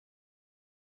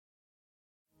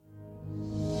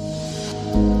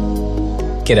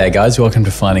G'day guys, welcome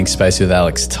to Finding Space with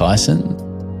Alex Tyson.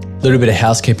 A little bit of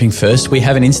housekeeping first. We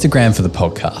have an Instagram for the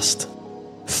podcast,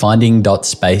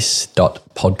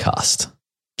 finding.space.podcast.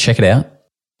 Check it out.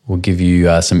 We'll give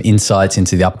you some insights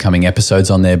into the upcoming episodes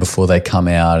on there before they come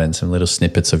out and some little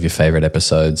snippets of your favorite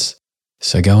episodes.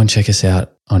 So go and check us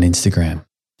out on Instagram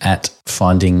at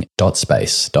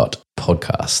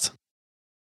finding.space.podcast.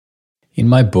 In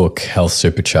my book, Health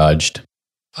Supercharged,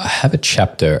 I have a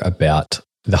chapter about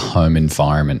the home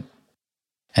environment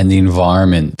and the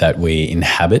environment that we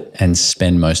inhabit and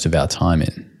spend most of our time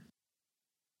in.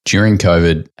 During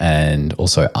COVID and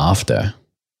also after,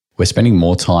 we're spending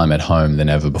more time at home than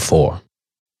ever before.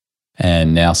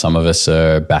 And now some of us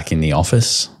are back in the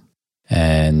office,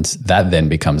 and that then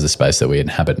becomes the space that we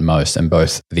inhabit most. And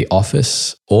both the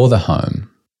office or the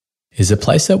home is a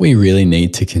place that we really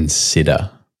need to consider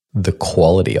the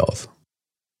quality of.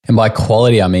 And by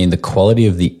quality, I mean the quality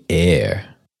of the air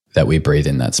that we breathe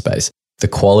in that space, the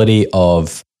quality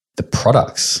of the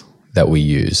products that we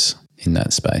use in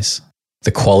that space,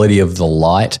 the quality of the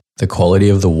light, the quality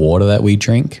of the water that we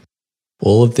drink.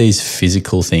 All of these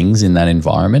physical things in that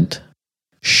environment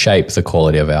shape the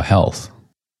quality of our health.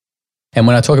 And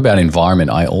when I talk about environment,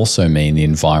 I also mean the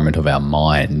environment of our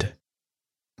mind,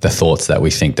 the thoughts that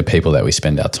we think, the people that we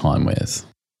spend our time with.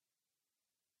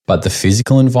 But the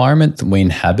physical environment that we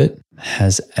inhabit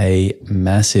has a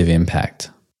massive impact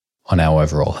on our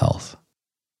overall health.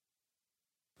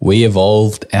 We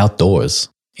evolved outdoors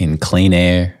in clean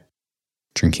air,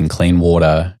 drinking clean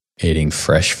water, eating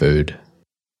fresh food,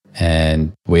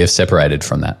 and we have separated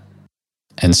from that.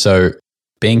 And so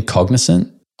being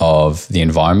cognizant of the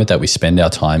environment that we spend our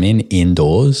time in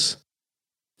indoors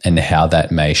and how that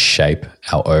may shape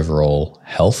our overall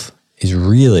health is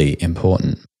really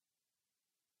important.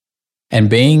 And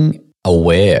being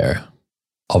aware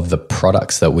of the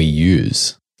products that we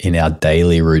use in our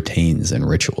daily routines and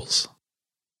rituals.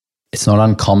 It's not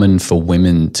uncommon for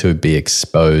women to be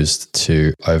exposed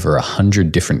to over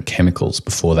 100 different chemicals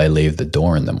before they leave the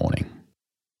door in the morning.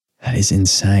 That is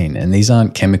insane. And these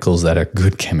aren't chemicals that are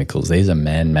good chemicals. These are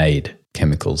man-made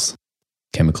chemicals.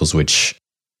 Chemicals which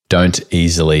don't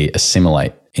easily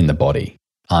assimilate in the body,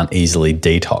 aren't easily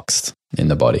detoxed in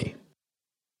the body.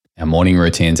 Our morning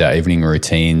routines, our evening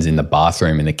routines in the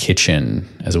bathroom, in the kitchen,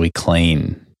 as we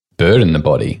clean, burden the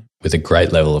body with a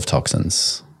great level of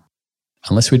toxins.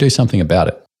 Unless we do something about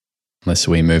it, unless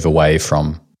we move away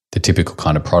from the typical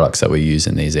kind of products that we use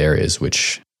in these areas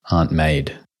which aren't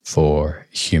made for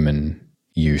human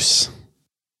use.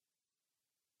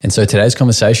 And so today's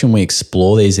conversation, we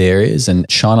explore these areas and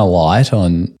shine a light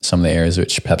on some of the areas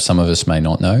which perhaps some of us may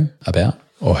not know about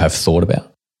or have thought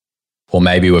about. Or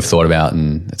maybe we've thought about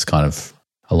and it's kind of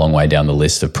a long way down the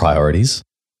list of priorities.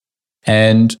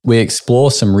 And we explore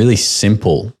some really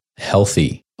simple,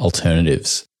 healthy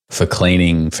alternatives for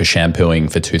cleaning, for shampooing,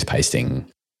 for toothpasting,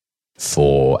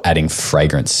 for adding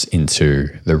fragrance into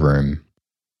the room.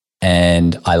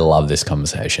 And I love this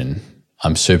conversation.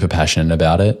 I'm super passionate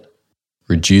about it.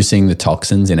 Reducing the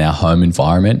toxins in our home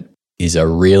environment is a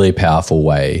really powerful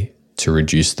way to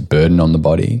reduce the burden on the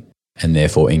body and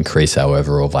therefore increase our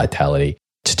overall vitality,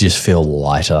 to just feel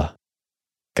lighter.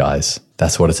 Guys,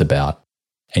 that's what it's about.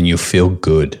 And you'll feel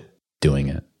good doing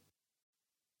it.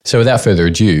 So without further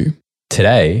ado,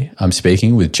 today I'm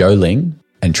speaking with Ling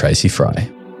and Tracey Fry.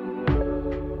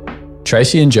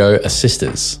 Tracey and Jo are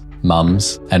sisters,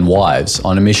 mums, and wives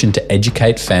on a mission to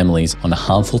educate families on the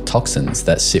harmful toxins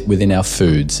that sit within our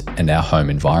foods and our home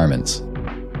environments.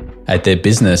 At their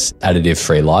business, Additive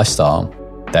Free Lifestyle,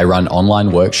 they run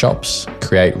online workshops,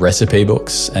 create recipe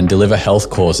books, and deliver health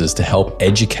courses to help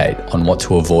educate on what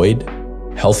to avoid,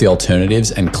 healthy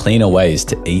alternatives, and cleaner ways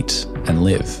to eat and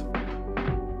live.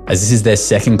 As this is their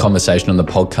second conversation on the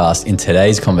podcast, in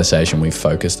today's conversation, we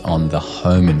focused on the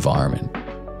home environment.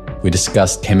 We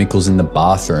discussed chemicals in the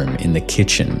bathroom, in the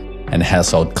kitchen, and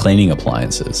household cleaning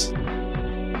appliances.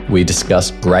 We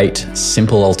discussed great,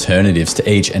 simple alternatives to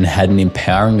each and had an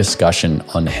empowering discussion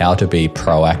on how to be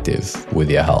proactive with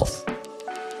your health.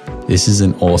 This is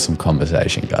an awesome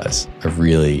conversation, guys. I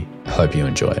really hope you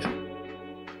enjoy it.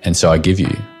 And so I give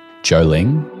you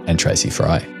Ling and Tracey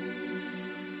Fry.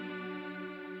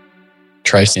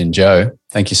 Tracey and Jo,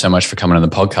 thank you so much for coming on the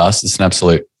podcast. It's an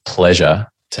absolute pleasure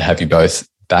to have you both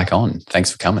back on.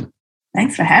 Thanks for coming.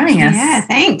 Thanks for having us. Yeah,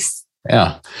 thanks.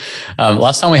 Yeah.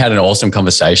 Last time we had an awesome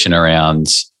conversation around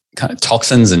kind of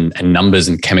toxins and numbers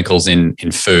and chemicals in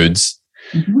foods,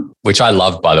 which I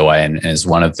love, by the way, and is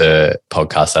one of the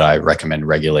podcasts that I recommend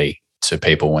regularly to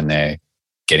people when they're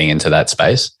getting into that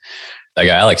space. They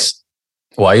go, Alex,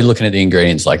 why are you looking at the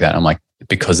ingredients like that? I'm like,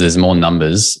 because there's more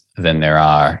numbers than there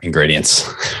are ingredients,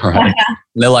 right?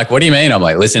 And they're like, what do you mean? I'm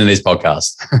like, listen to this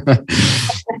podcast.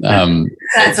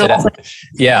 That's awesome.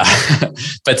 Yeah.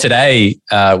 But today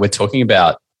we're talking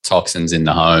about toxins in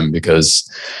the home, because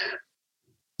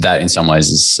that in some ways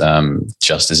is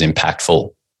just as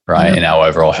impactful, right, in our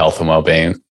overall health and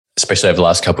well-being, especially over the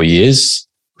last couple of years.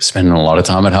 We're spending a lot of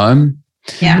time at home.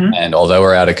 Yeah. And although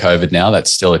we're out of COVID now,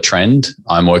 that's still a trend.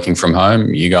 I'm working from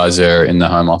home. You guys are in the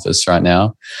home office right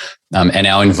now. And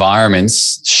our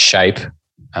environments shape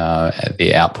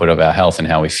the output of our health and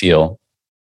how we feel.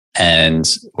 And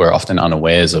we're often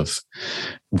unawares of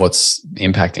what's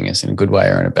impacting us in a good way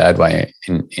or in a bad way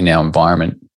in our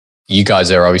environment. You guys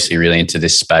are obviously really into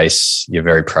this space. You're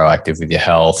very proactive with your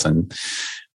health. And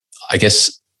I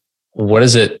guess, what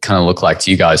does it kind of look like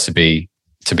to you guys to be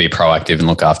proactive and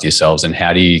look after yourselves? And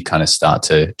how do you kind of start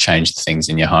to change things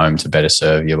in your home to better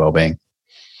serve your well-being?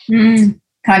 Can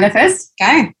I go first?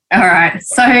 Go. All right.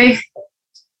 So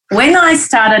when I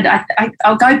started,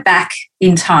 I'll go back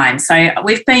in time. So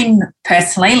we've been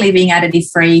personally living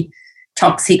additive-free,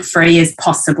 toxic-free as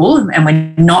possible, and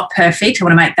we're not perfect. I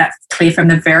want to make that clear from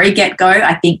the very get-go.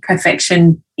 I think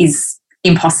perfection is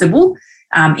impossible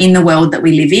in the world that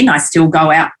we live in. I still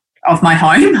go out of my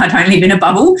home. I don't live in a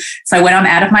bubble. So when I'm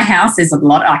out of my house, there's a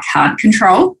lot I can't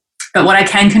control. But what I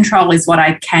can control is what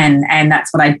I can, and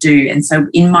that's what I do. And so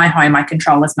in my home, I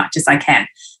control as much as I can.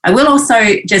 I will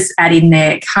also just add in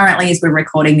there, currently as we're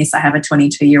recording this, I have a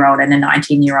 22-year-old and a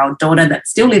 19-year-old daughter that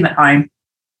still live at home.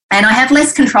 And I have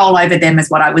less control over them as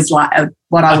what I would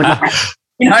like,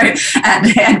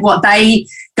 and what they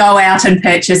go out and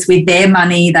purchase with their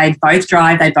money. They both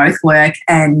drive, they both work,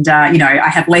 and I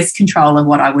have less control of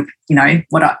what I would,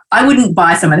 I wouldn't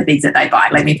buy some of the things that they buy.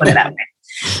 Let me put it that way.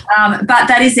 But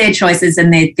that is their choices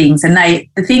and their things. And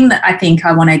the thing that I think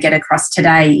I want to get across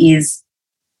today is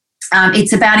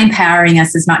it's about empowering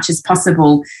us as much as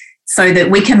possible so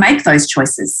that we can make those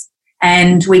choices.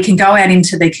 And we can go out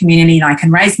into the community, and I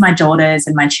can raise my daughters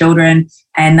and my children,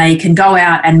 and they can go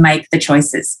out and make the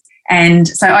choices. And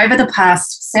so over the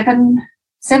past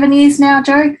seven years now,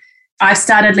 Joe, I've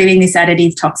started living this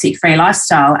additive, toxic-free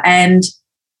lifestyle and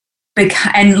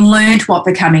learned what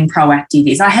becoming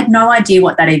proactive is. I had no idea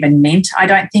what that even meant, I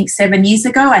don't think, 7 years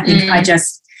ago. I think I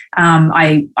just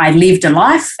I lived a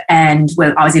life, and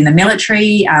I was in the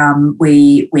military.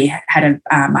 We had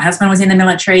my husband was in the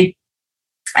military.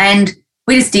 And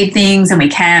we just did things, and we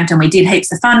camped, and we did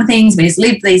heaps of fun things. We just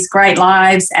lived these great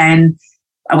lives, and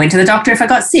I went to the doctor if I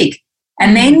got sick.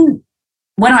 And then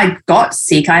when I got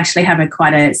sick, I actually have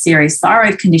quite a serious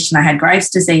thyroid condition. I had Graves'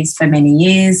 disease for many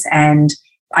years, and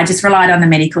I just relied on the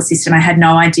medical system. I had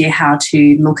no idea how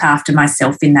to look after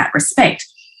myself in that respect.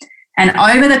 And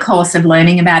over the course of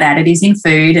learning about additives in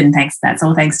food, and that's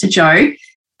all thanks to Joe,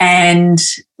 and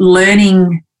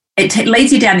learning, it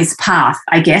leads you down this path,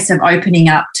 I guess, of opening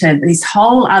up to this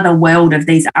whole other world of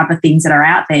these other things that are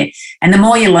out there. And the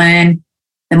more you learn,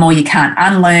 the more you can't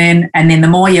unlearn. And then the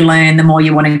more you learn, the more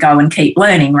you want to go and keep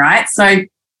learning, right? So,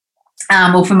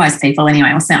 for most people anyway,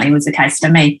 well, certainly was the case for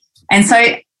me. And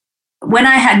so when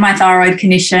I had my thyroid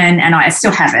condition, and I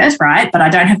still have it, right, but I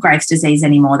don't have Graves' disease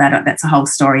anymore. That's a whole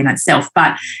story in itself.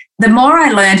 But the more I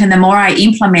learned and the more I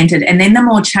implemented, and then the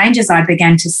more changes I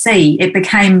began to see, it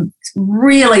became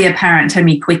really apparent to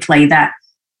me quickly that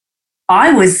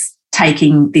I was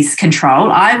taking this control.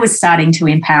 I was starting to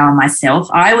empower myself.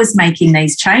 I was making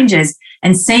these changes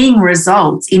and seeing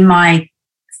results in my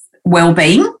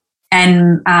well-being.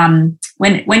 And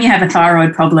when you have a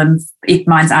thyroid problem, if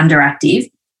mine's underactive,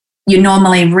 you're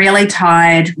normally really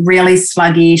tired, really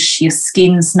sluggish, your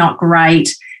skin's not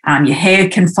great, your hair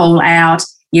can fall out,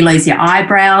 you lose your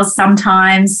eyebrows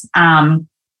sometimes.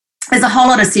 There's a whole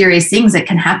lot of serious things that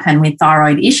can happen with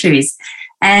thyroid issues.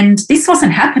 And this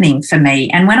wasn't happening for me.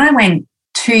 And when I went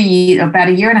about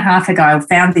a year and a half ago, I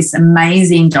found this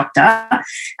amazing doctor,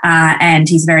 and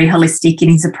he's very holistic in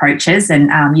his approaches,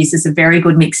 and uses a very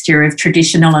good mixture of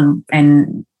traditional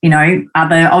and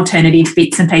other alternative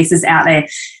bits and pieces out there.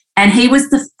 And he was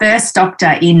the first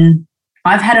doctor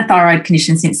I've had a thyroid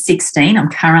condition since 16. I'm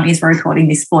currently, as we're recording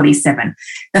this, 47.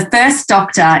 The first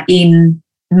doctor in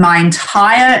my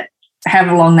entire,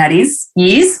 however long that is,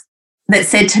 years, that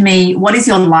said to me, what is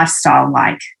your lifestyle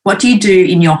like? What do you do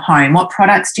in your home? What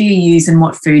products do you use, and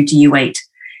what food do you eat?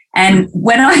 And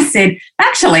when I said,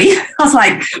 actually, I was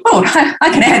like, oh, I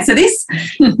can answer this.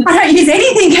 I don't use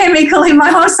anything chemical in my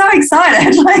home. I'm so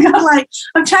excited.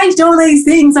 I've changed all these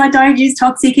things. I don't use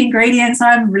toxic ingredients.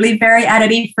 I'm really very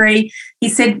additive free. He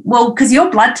said, well, because your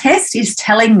blood test is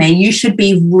telling me you should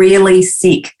be really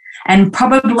sick and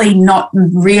probably not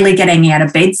really getting out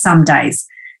of bed some days.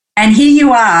 And here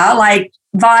you are, like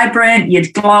vibrant,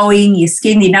 you're glowing, your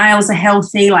skin, your nails are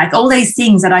healthy, like all these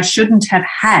things that I shouldn't have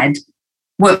had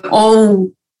were all,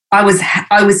 I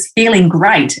was feeling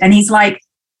great. And he's like,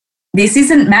 this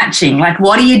isn't matching. Like,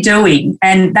 what are you doing?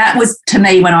 And that was to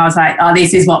me when I was like, oh,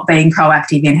 this is what being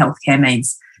proactive in healthcare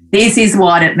means. This is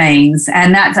what it means.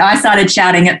 And that's, I started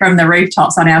shouting it from the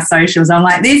rooftops on our socials. I'm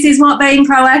like, this is what being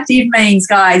proactive means,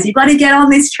 guys. You've got to get on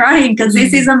this train because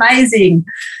this is amazing.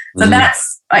 So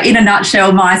that's, in a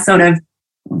nutshell, my sort of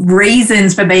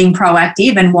reasons for being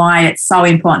proactive and why it's so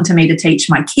important to me to teach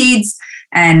my kids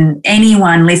and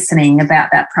anyone listening about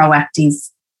that proactive.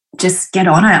 Just get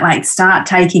on it, like start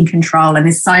taking control. And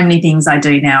there's so many things I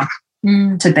do now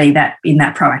to be that in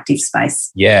that proactive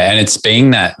space. Yeah. And it's being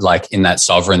that like in that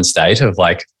sovereign state of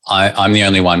like, I'm the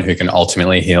only one who can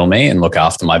ultimately heal me and look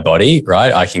after my body,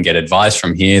 right? I can get advice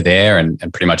from here, there, and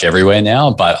pretty much everywhere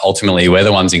now. But ultimately, we're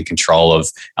the ones in control of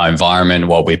our environment,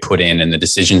 what we put in, and the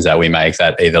decisions that we make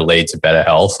that either lead to better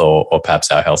health or perhaps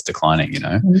our health declining, you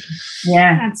know?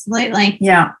 Yeah. Absolutely.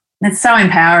 Yeah. It's so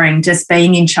empowering just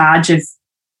being in charge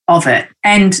of it.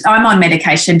 And I'm on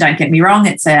medication, don't get me wrong.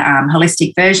 It's a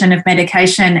holistic version of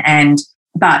medication.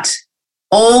 But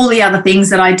all the other things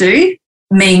that I do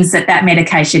means that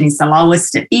medication is the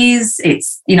lowest it is.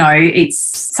 It's, you know, it's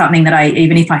something that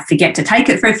even if I forget to take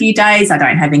it for a few days, I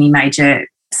don't have any major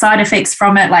side effects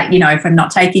from it. Like, you know, if I'm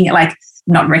not taking it, like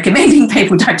not recommending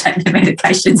people don't take their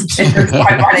medications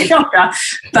by their doctor.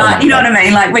 But you know what I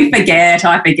mean? Like I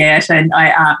forget and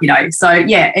I, you know, so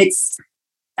yeah, it's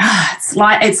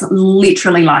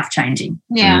literally life-changing.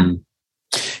 Yeah.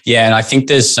 Yeah. And I think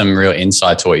there's some real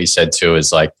insight to what you said too,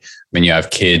 is like when you have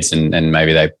kids and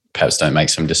maybe they perhaps don't make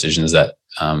some decisions that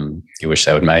you wish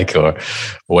they would make or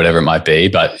whatever it might be,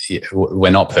 but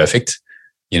we're not perfect,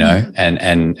 you know,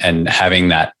 and having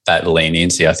that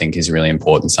leniency I think is really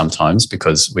important sometimes,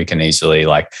 because we can easily,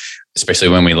 like, especially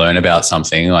when we learn about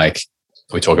something, like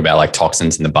we talk about like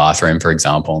toxins in the bathroom, for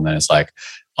example, and then it's like,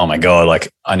 oh my God,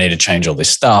 like I need to change all this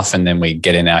stuff. And then we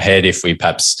get in our head if we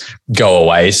perhaps go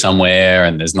away somewhere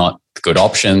and there's not good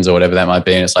options or whatever that might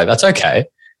be. And it's like, that's okay.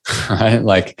 Right?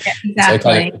 Like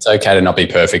exactly. it's okay to not be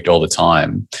perfect all the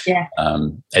time. Yeah.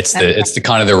 It's the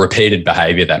kind of the repeated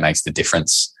behavior that makes the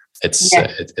difference. It's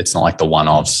not like the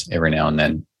one-offs every now and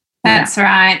then. That's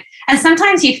right. And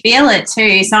sometimes you feel it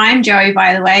too. So I'm Jo,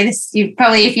 by the way. You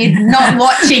probably, if you're not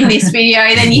watching this video,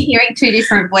 then you're hearing two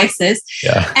different voices.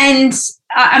 Yeah. And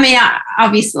I mean,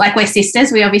 obviously, like we're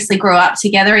sisters. We obviously grew up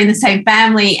together in the same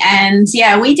family. And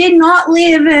yeah, we did not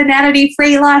live an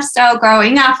additive-free lifestyle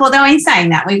growing up. Although in saying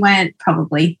that, we weren't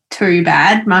probably too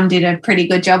bad. Mum did a pretty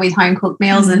good job with home-cooked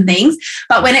meals and things.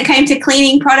 But when it came to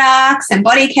cleaning products and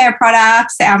body care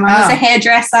products, our mum was a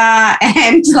hairdresser,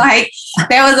 and like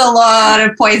there was a lot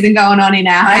of poison going on in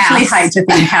our house. I actually hate to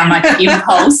think how much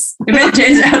impulse,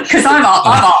 because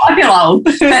I feel old,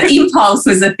 but impulse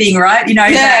was a thing, right? You know,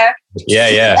 Yeah.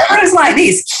 It was like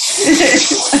this.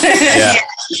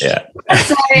 Yeah.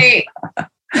 So,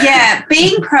 yeah,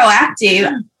 being proactive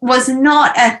was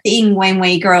not a thing when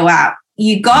we grew up.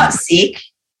 You got sick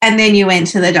and then you went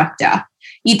to the doctor.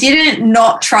 You didn't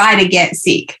not tray to get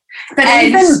sick. But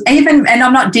even, and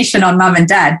I'm not dishing on mum and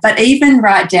dad, but even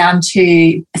right down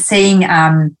to seeing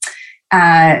a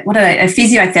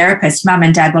physiotherapist, mum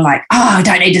and dad were like, oh, I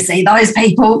don't need to see those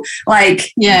people.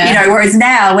 Like, you know, whereas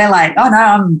now we're like, oh no,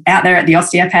 I'm out there at the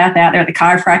osteopath, out there at the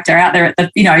chiropractor, out there at the,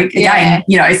 you know, again,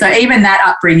 you know, so even that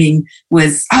upbringing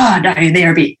was, oh no,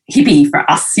 they're a bit hippie for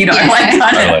us, you know, like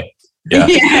kind of.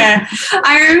 Yeah.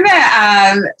 I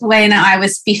remember when I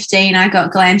was 15, I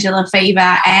got glandular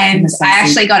fever, and I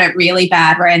actually got it really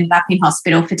bad where I ended up in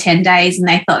hospital for 10 days and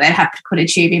they thought they'd have to put a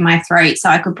tube in my throat so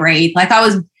I could breathe. Like I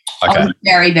was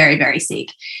very, very, very sick.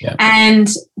 Yeah. And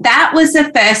that was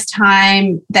the first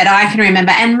time that I can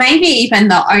remember, and maybe even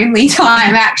the only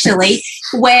time actually,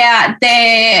 where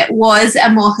there was a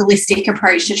more holistic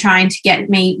approach to trying to get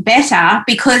me better,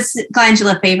 because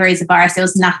glandular fever is a virus. There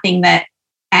was nothing that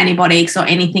antibiotics or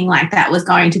anything like that was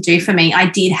going to do for me. I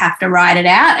did have to ride it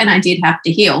out and I did have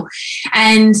to heal.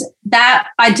 And that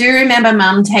I do remember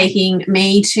mum taking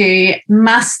me to,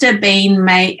 must have been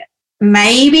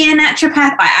maybe a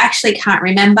naturopath. I actually can't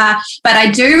remember, but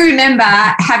I do remember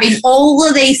having all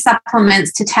of these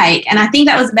supplements to take. And I think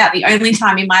that was about the only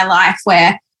time in my life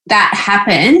where that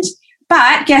happened.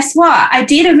 But guess what? I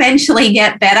did eventually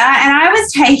get better, and I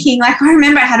was taking, like, I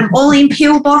remember I had them all in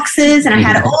pill boxes and I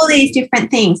had all these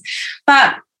different things.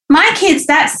 But my kids,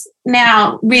 that's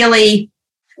now really,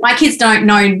 my kids don't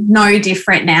know no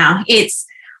different now. It's,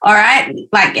 all right,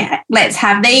 like let's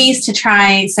have these to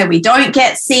try so we don't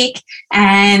get sick.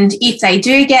 And if they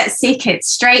do get sick, it's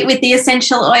straight with the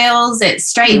essential oils. It's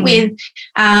straight with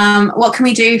what can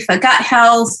we do for gut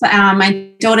health. My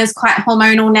daughter's quite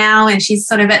hormonal now, and she's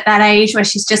sort of at that age where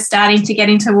she's just starting to get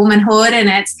into womanhood. And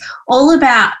it's all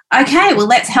about, okay, well,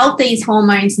 let's help these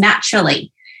hormones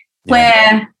naturally.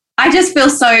 Where I just feel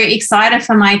so excited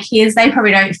for my kids. They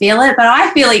probably don't feel it, but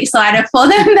I feel excited for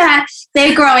them that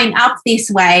they're growing up this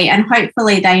way, and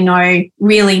hopefully they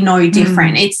really know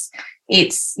different. Let's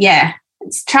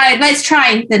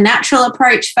try the natural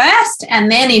approach first,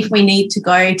 and then if we need to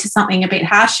go to something a bit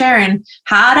harsher and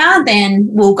harder, then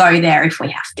we'll go there if we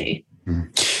have to.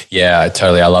 Yeah,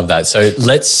 totally. I love that. So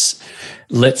let's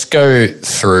go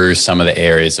through some of the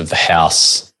areas of the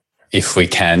house if we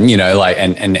can,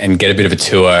 and get a bit of a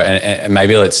tour, and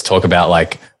maybe let's talk about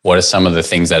like what are some of the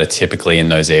things that are typically in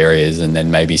those areas, and then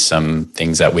maybe some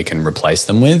things that we can replace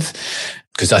them with.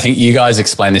 Because I think you guys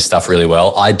explain this stuff really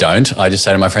well. I don't. I just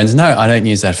say to my friends, no, I don't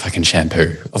use that fucking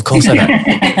shampoo. Of course I don't.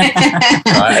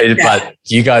 Right? But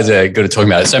you guys are good at talking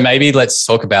about it. So maybe let's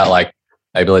talk about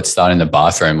let's start in the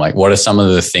bathroom. Like, what are some of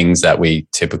the things that we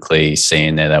typically see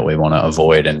in there that we want to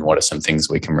avoid, and what are some things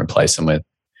we can replace them with?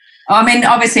 I mean,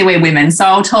 obviously we're women, so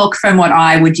I'll talk from what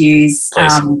I would use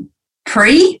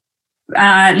pre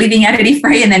living additive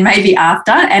free, and then maybe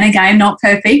after. And again, not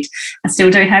perfect. I still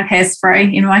do have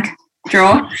hairspray in my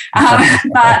drawer.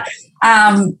 But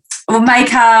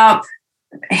makeup,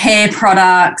 hair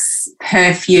products,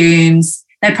 perfumes,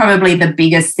 they're probably the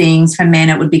biggest things. For men,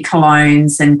 it would be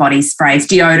colognes and body sprays.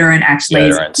 Deodorant actually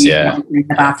is in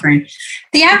the bathroom.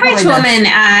 The average woman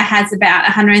has about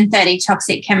 130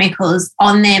 toxic chemicals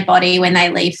on their body when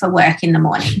they leave for work in the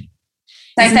morning.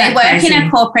 So if they work in a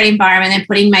corporate environment, they're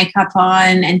putting makeup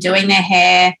on and doing their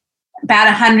hair, about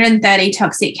 130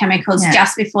 toxic chemicals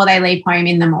just before they leave home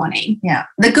in the morning. Yeah.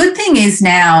 The good thing is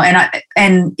now,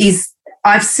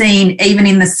 I've seen even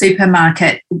in the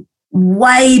supermarket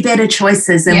way better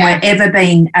choices than were ever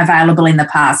been available in the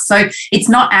past. So it's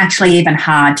not actually even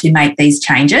hard to make these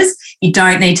changes. You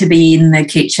don't need to be in the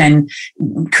kitchen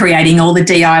creating all the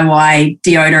DIY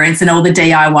deodorants and all the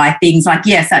DIY things. Like,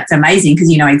 yes, that's amazing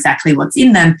because you know exactly what's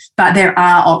in them, but there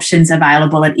are options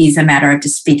available. It is a matter of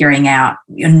just figuring out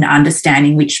and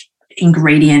understanding which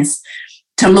ingredients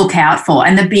to look out for.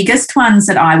 And the biggest ones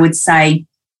that I would say,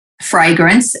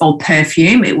 fragrance or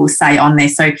perfume, it will say on there.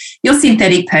 So your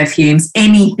synthetic perfumes,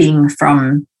 anything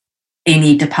from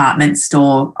any department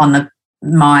store on the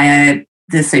Myer,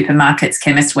 the supermarkets,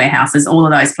 chemist warehouses, all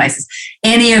of those places,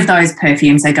 any of those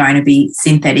perfumes are going to be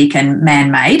synthetic and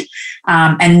man-made,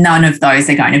 and none of those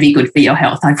are going to be good for your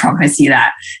health, I promise you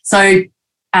that. So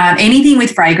anything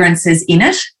with fragrances in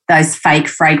it, those fake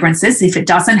fragrances, if it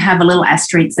doesn't have a little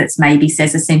asterisk that maybe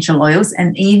says essential oils,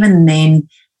 and even then,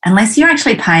 unless you're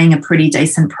actually paying a pretty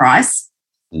decent price,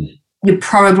 you're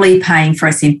probably paying for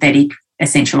a synthetic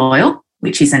essential oil,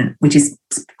 which is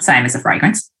same as a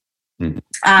fragrance.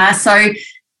 So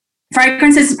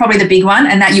fragrances is probably the big one,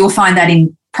 and that you'll find that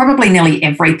in probably nearly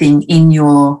everything in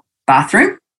your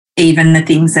bathroom, even the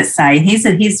things that say, here's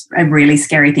a really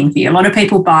scary thing for you. A lot of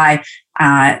people buy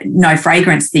no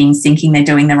fragrance things thinking they're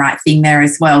doing the right thing there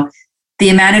as well. The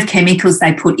amount of chemicals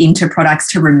they put into products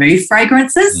to remove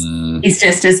fragrances is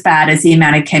just as bad as the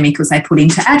amount of chemicals they put in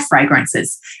to add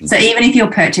fragrances. So even if you're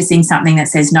purchasing something that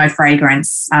says no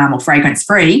fragrance or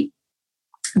fragrance-free,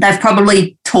 they've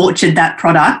probably tortured that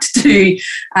product to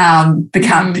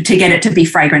get it to be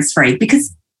fragrance-free,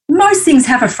 because most things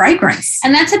have a fragrance.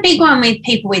 And that's a big one with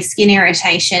people with skin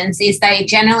irritations, is they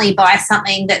generally buy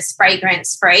something that's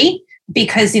fragrance-free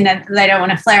because, they don't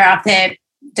want to flare up their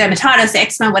dermatitis,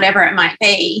 eczema, whatever it might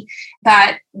be.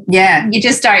 But you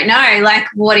just don't know like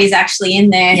what is actually in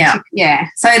there.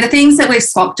 So the things that we've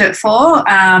swapped it for,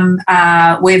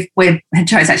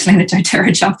 Joe's actually in a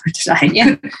doTERRA jumper today.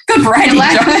 Good branding,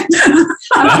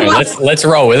 Joe. Let's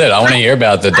roll with it. I want to hear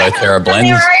about the doTERRA blend.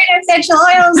 Your own essential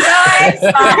oils, guys.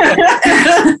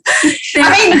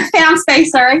 Found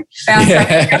space, sorry.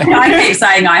 I keep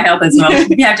saying eye health as well.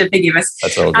 You have to forgive us.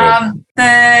 That's all good.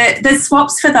 The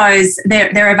swaps for those,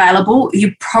 they're available.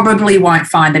 You probably won't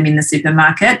find them in the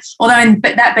supermarket. Although,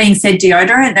 but that being said,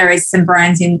 deodorant, there is some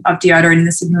brands of deodorant in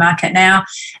the supermarket now.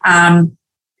 And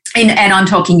I'm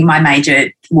talking my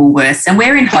major Woolworths, and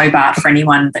we're in Hobart for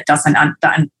anyone that doesn't,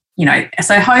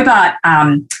 so Hobart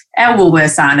our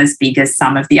Woolworths aren't as big as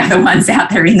some of the other ones out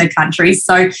there in the country.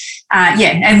 So,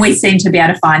 and we seem to be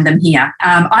able to find them here.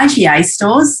 IGA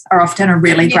stores are often a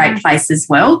really great place as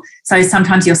well. So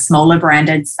sometimes your smaller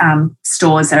branded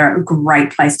stores are a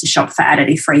great place to shop for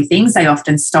additive-free things. They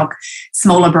often stock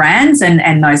smaller brands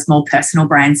and those more personal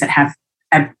brands that have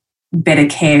a better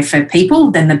care for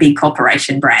people than the big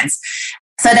corporation brands.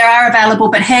 So they are available,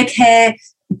 but hair care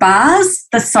bars,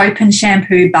 the soap and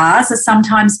shampoo bars are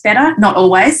sometimes better, not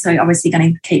always. So obviously you're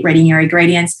going to keep reading your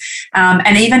ingredients.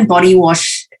 And even body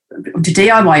wash, to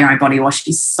DIY your own body wash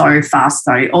is so fast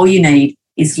though. All you need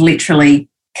is literally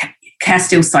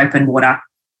Castile soap and water.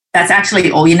 That's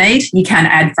actually all you need. You can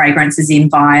add fragrances in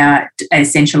via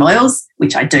essential oils,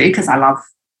 which I do because I love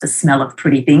the smell of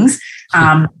pretty things.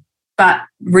 But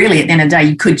really at the end of the day,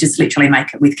 you could just literally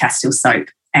make it with Castile soap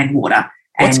and water.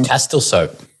 What's Castile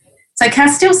soap? So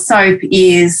Castile soap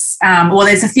is,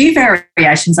 there's a few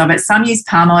variations of it. Some use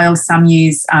palm oil, some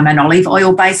use an olive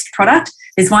oil-based product.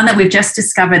 There's one that we've just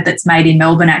discovered that's made in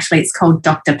Melbourne, actually. It's called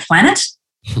Dr. Planet.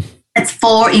 It's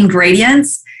 4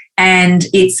 ingredients and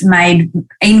it's made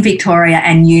in Victoria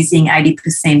and using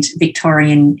 80%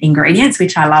 Victorian ingredients,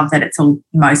 which I love that it's all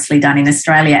mostly done in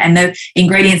Australia. And the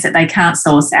ingredients that they can't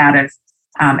source out of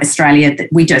Australia that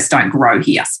we just don't grow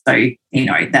here. So,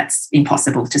 that's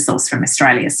impossible to source from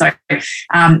Australia. So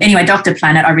anyway, Dr.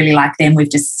 Planet, I really like them.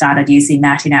 We've just started using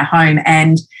that in our home.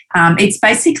 And it's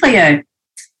basically a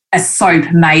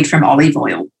soap made from olive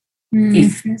oil.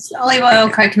 Olive oil,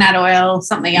 coconut oil,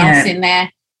 something else in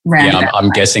there. I'm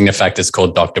guessing the fact it's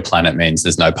called Dr. Planet means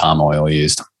there's no palm oil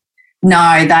used.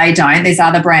 No, they don't. There's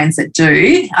other brands that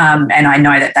do, and I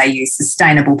know that they use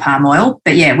sustainable palm oil.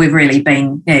 But we've really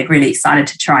been really excited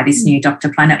to try this new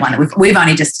Dr. Planet one that we've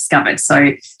only just discovered.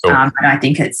 So cool. I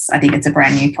think it's a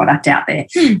brand new product out there.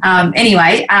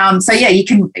 Anyway, you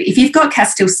can, if you've got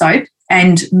Castile soap,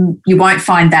 and you won't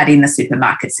find that in the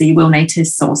supermarket, so you will need to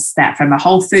source that from a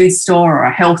whole food store or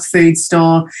a health food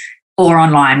store or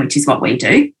online, which is what we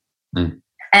do.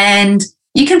 And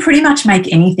you can pretty much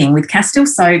make anything with Castile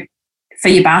soap. For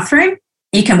your bathroom,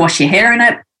 you can wash your hair in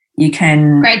it. You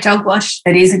can great dog wash.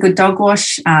 It is a good dog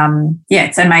wash.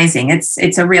 It's amazing.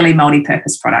 It's a really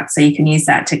multi-purpose product. So you can use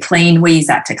that to clean. We use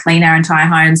that to clean our entire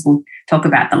homes. We'll talk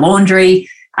about the laundry.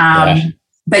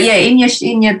 But in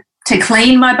your to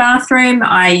clean my bathroom,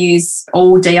 I use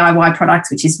all DIY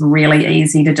products, which is really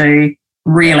easy to do.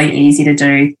 Really easy to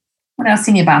do. What else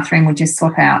in your bathroom would you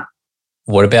swap out?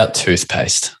 What about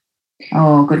toothpaste?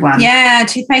 Oh, good one. Yeah,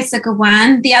 toothpaste is a good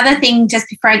one. The other thing, just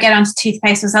before I get onto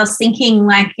toothpaste, was I was thinking,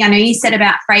 you said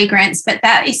about fragrance, but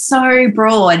that is so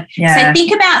broad. Yeah. So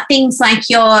think about things like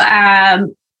your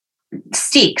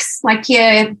sticks, like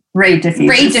your reed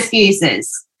diffusers.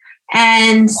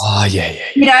 And,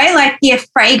 like your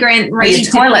fragrant reed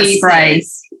your toilet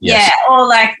sprays. Yes. Yeah, or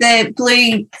like the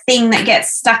blue thing that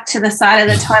gets stuck to the side of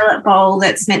the toilet bowl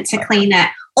that's meant to clean it.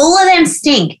 All of them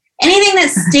stink. Anything that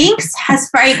stinks has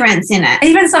fragrance in it.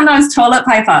 Even sometimes toilet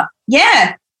paper.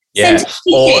 Yeah. Yeah.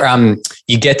 Or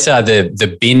you get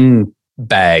the bin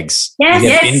bags. Yes. You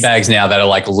get bin bags now that are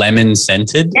like lemon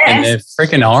scented and they're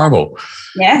freaking horrible.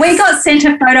 Yeah. We got sent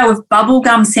a photo of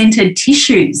bubblegum scented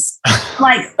tissues.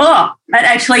 That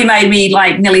actually made me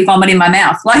nearly vomit in my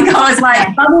mouth. I was like,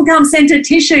 bubblegum scented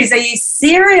tissues. Are you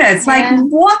serious?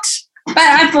 What? But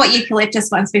I've bought eucalyptus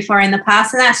once before in the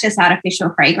past, and that's just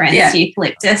artificial fragrance,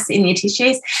 eucalyptus in your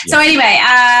tissues. Yeah. So anyway,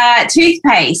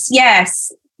 toothpaste,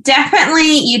 yes,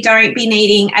 definitely you don't be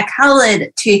needing a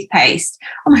coloured toothpaste.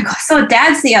 Oh, my God, I saw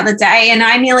Dad's the other day and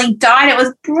I nearly died. It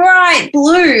was bright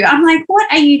blue. I'm like,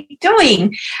 what are you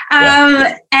doing?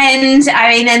 And,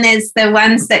 then there's the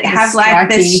ones that have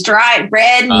the striped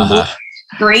red and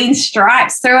green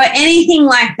stripes through it. Anything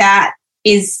like that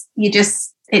is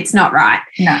it's not right.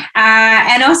 No.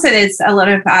 And also there's a lot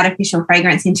of artificial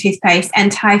fragrance in toothpaste,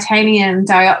 and titanium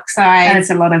dioxide. There's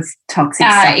a lot of toxic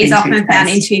stuff is often found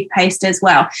in toothpaste as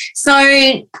well.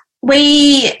 So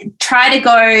we try to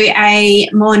go a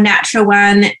more natural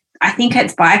one. I think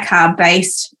it's bicarb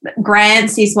based.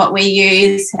 Grants is what we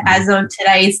use as of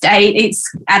today's date. It's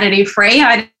additive free.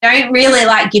 I don't really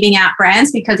like giving out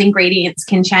brands because ingredients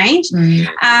can change.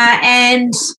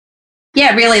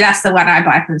 Really, that's the one I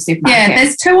buy from the supermarket. Yeah,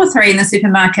 there's 2 or 3 in the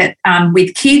supermarket.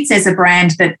 With kids, there's a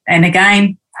brand that, and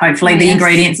again, hopefully the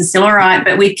ingredients are still all right,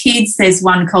 but with kids, there's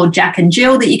one called Jack and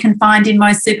Jill that you can find in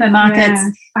most supermarkets.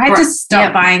 Yeah. I had to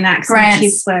stop buying that because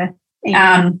kids were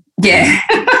Yeah,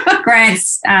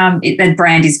 Grants. The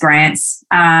brand is Grants,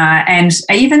 and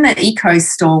even the Eco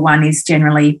Store one is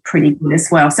generally pretty good as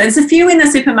well. So there's a few in the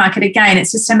supermarket. Again,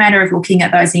 it's just a matter of looking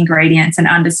at those ingredients and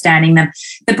understanding them.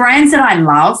 The brands that I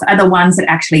love are the ones that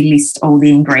actually list all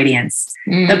the ingredients.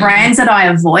 The brands that I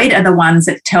avoid are the ones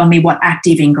that tell me what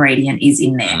active ingredient is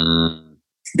in there.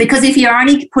 Because if you're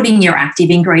only putting your active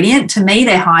ingredient, to me,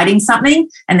 they're hiding something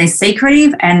and they're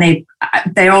secretive and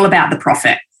they're all about the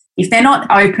profit. If they're not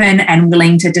open and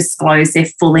willing to disclose their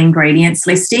full ingredients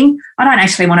listing, I don't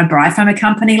actually want to buy from a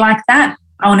company like that.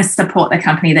 I want to support the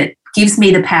company that gives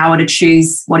me the power to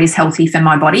choose what is healthy for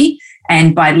my body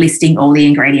and by listing all the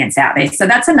ingredients out there. So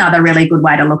that's another really good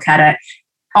way to look at it.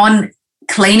 On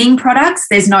cleaning products,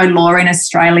 there's no law in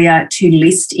Australia to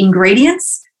list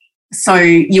ingredients. So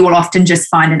you will often just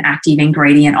find an active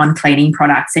ingredient on cleaning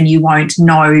products and you won't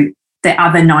know the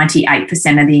other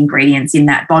 98% of the ingredients in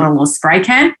that bottle or spray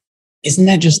can. Isn't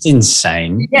that just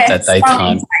insane that they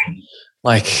can't? Insane.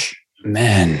 Like,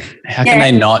 man, how can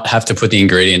they not have to put the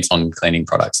ingredients on cleaning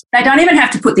products? They don't even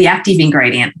have to put the active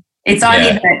ingredient. It's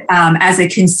only that as a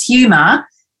consumer,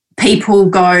 people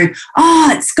go, oh,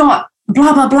 it's got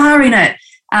blah, blah, blah in it.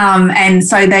 And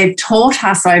so they've taught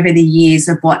us over the years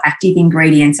of what active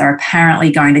ingredients are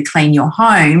apparently going to clean your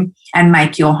home and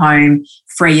make your home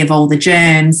free of all the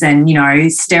germs and,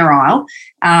 sterile,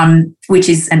 which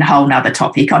is a whole nother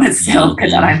topic on itself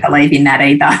because I don't believe in that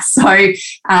either. So,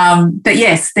 but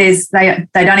yes, they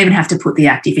don't even have to put the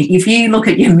active in. If you look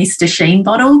at your Mr. Sheen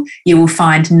bottle, you will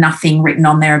find nothing written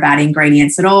on there about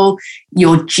ingredients at all.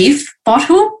 Your Jif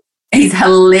bottle is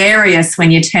hilarious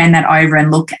when you turn that over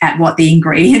and look at what the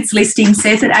ingredients listing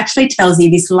says. It actually tells you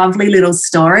this lovely little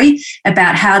story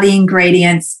about how the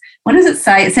ingredients, what does it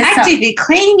say? It says actively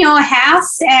clean your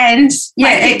house and...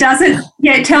 it doesn't.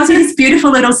 Yeah, it tells you this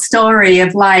beautiful little story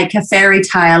of like a fairy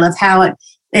tale of how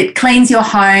it cleans your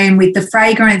home with the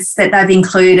fragrance that they've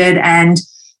included, and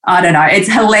I don't know. It's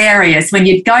hilarious when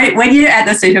you're at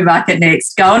the supermarket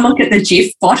next. Go and look at the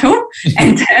Jif bottle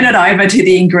and turn it over to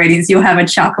the ingredients. You'll have a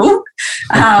chuckle.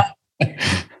 But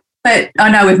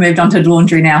I know we've moved on to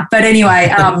laundry now. But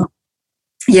anyway,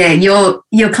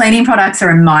 your cleaning products are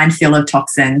a minefield of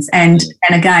toxins. And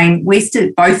again,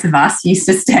 both of us used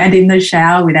to stand in the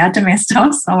shower with our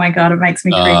domestos. Oh my God, it makes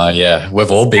me crazy. Yeah, we've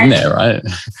all been there, right?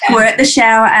 Squirt the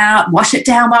shower out, wash it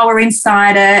down while we're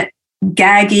inside it.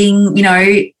 Gagging,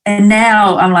 and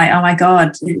now I'm like, oh my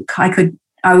God,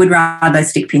 I would rather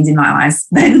stick pins in my eyes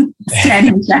than stand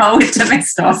in the shower with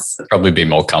domestos. Probably be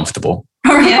more comfortable.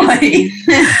 Probably.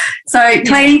 So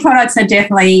cleaning products are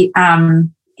definitely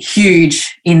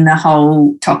huge in the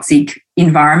whole toxic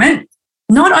environment.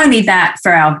 Not only that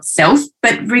for ourselves,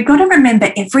 but we've got to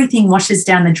remember everything washes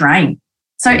down the drain.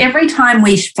 So every time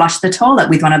we flush the toilet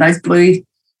with one of those blue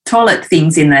toilet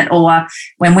things in it, or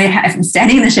when we're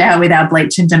standing in the shower with our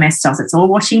bleach and domestos, it's all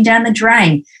washing down the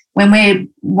drain. When we're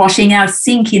washing our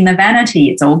sink in the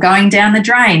vanity, it's all going down the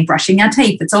drain. Brushing our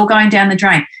teeth, it's all going down the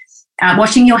drain.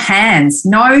 Washing your hands.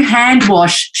 No hand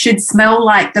wash should smell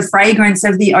like the fragrance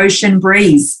of the ocean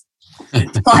breeze.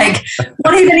 Like,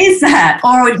 what even is that?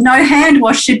 Or no hand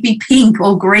wash should be pink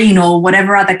or green or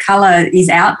whatever other colour is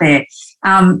out there.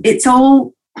 It's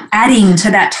all adding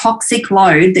to that toxic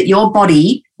load that your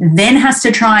body then has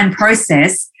to try and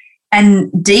process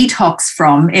and detox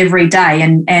from every day.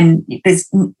 And there's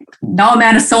no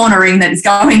amount of saunaing that is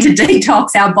going to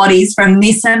detox our bodies from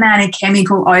this amount of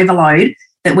chemical overload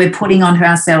that we're putting onto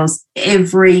ourselves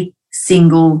every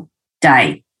single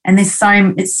day. And it's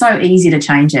so easy to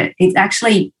change it. It's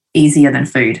actually easier than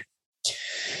food.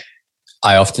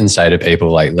 I often say to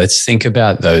people, like, let's think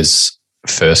about those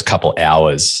first couple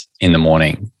hours in the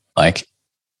morning. Like,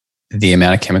 the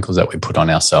amount of chemicals that we put on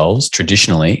ourselves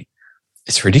traditionally,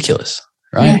 it's ridiculous,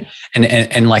 right? Yeah.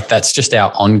 And like, that's just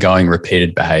our ongoing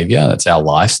repeated behavior. That's our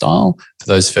lifestyle for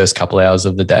those first couple hours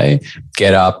of the day.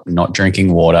 Get up, not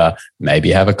drinking water,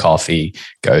 maybe have a coffee,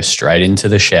 go straight into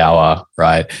the shower,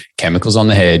 right? Chemicals on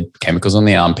the head, chemicals on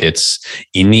the armpits,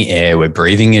 in the air, we're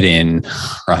breathing it in,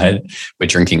 right? We're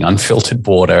drinking unfiltered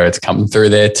water, it's coming through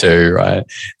there too, right?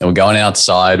 And we're going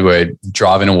outside, we're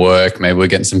driving to work, maybe we're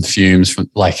getting some fumes from,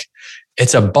 like,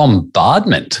 it's a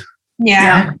bombardment.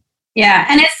 Yeah.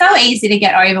 And it's so easy to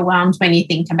get overwhelmed when you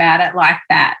think about it like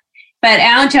that. But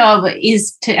our job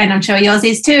is to, and I'm sure yours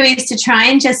is too, is to try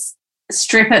and just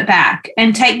strip it back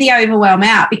and take the overwhelm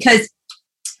out, because if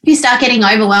you start getting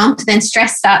overwhelmed, then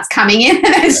stress starts coming in,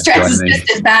 and then stress is just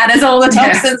as bad as all the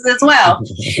toxins as well.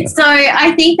 So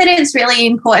I think that it's really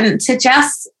important to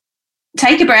just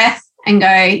take a breath and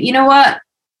go, you know what?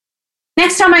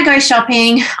 Next time I go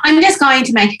shopping, I'm just going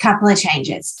to make a couple of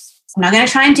changes. I'm not going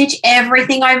to try and ditch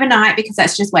everything overnight because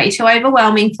that's just way too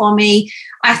overwhelming for me.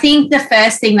 I think the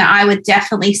first thing that I would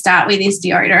definitely start with is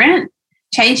deodorant.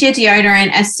 Change your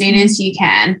deodorant as soon as you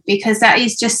can, because that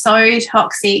is just so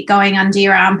toxic going under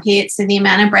your armpits, and the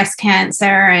amount of breast cancer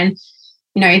and,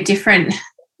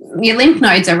 your lymph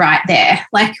nodes are right there.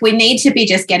 Like, we need to be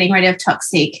just getting rid of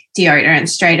toxic deodorant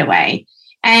straight away.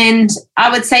 And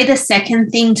I would say the second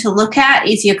thing to look at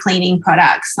is your cleaning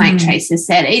products, like Tracey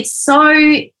said. It's so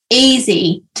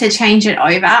easy to change it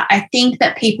over. I think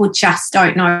that people just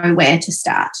don't know where to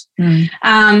start.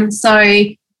 So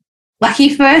lucky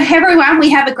for everyone, we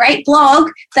have a great blog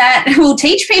that will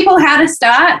teach people how to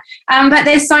start. But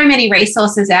there's so many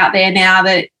resources out there now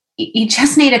that you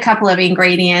just need a couple of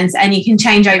ingredients and you can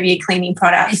change over your cleaning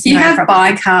products. If you have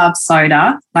bicarb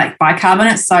soda, like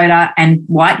bicarbonate soda and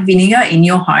white vinegar in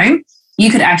your home,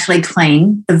 you could actually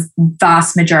clean the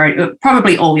vast majority,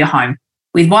 probably all your home,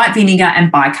 with white vinegar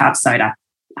and bicarb soda.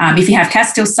 If you have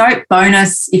Castile soap,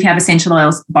 bonus. If you have essential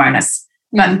oils, bonus.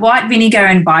 But white vinegar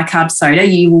and bicarb soda,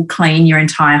 you will clean your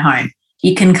entire home.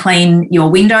 You can clean your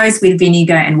windows with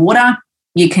vinegar and water.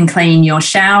 You can clean your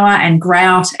shower and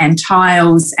grout and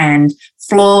tiles and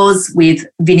floors with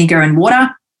vinegar and water.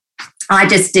 I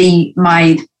just in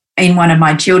one of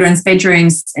my children's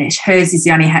bedrooms, hers is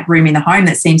the only room in the home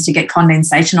that seems to get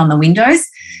condensation on the windows.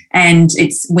 And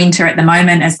it's winter at the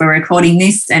moment as we're recording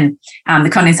this, and the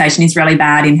condensation is really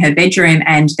bad in her bedroom,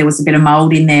 and there was a bit of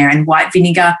mold in there, and white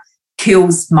vinegar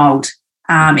kills mold.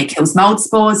 It kills mold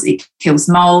spores. It kills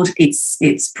mold.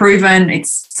 It's proven.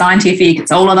 It's scientific.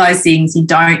 It's all of those things you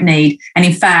don't need. And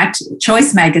in fact,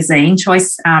 Choice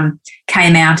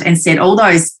came out and said all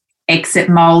those exit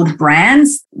mold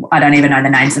brands, I don't even know the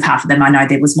names of half of them. I know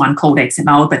there was one called exit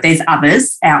mold, but there's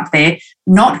others out there.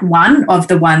 Not one of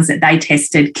the ones that they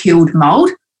tested killed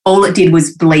mold. All it did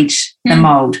was bleach the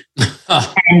mold.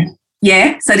 And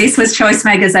yeah, so this was Choice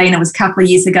magazine. It was a couple of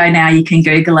years ago now. You can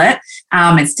Google it.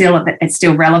 It's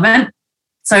still relevant.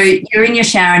 So you're in your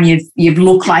shower and you've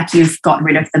looked like you've got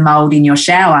rid of the mold in your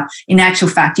shower. In actual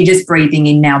fact, you're just breathing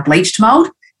in now bleached mold.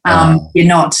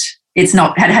 It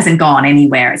hasn't gone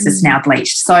anywhere. It's just now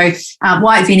bleached. So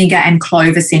white vinegar and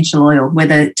clove essential oil were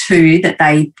the two that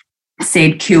they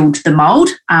said killed the mold.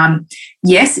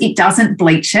 Yes, it doesn't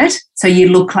bleach it. So you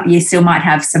look like you still might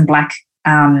have some black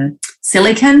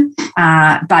silicon,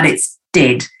 but it's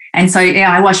dead. And so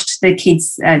I washed the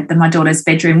kids, my daughter's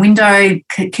bedroom window,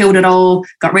 killed it all,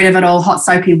 got rid of it all, hot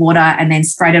soapy water, and then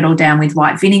sprayed it all down with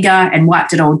white vinegar and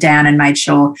wiped it all down and made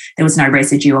sure there was no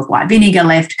residue of white vinegar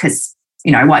left, because,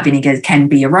 white vinegar can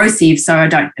be erosive. So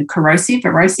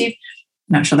erosive,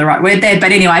 not sure the right word there.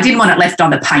 But anyway, I didn't want it left on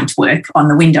the paintwork on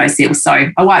the windowsill. So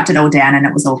I wiped it all down and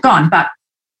it was all gone. But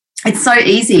it's so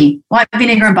easy. White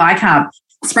vinegar and bicarb.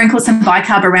 Sprinkle some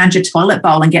bicarb around your toilet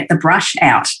bowl and get the brush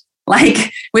out.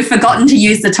 Like, we've forgotten to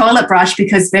use the toilet brush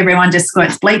because everyone just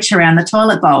squirts bleach around the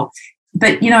toilet bowl.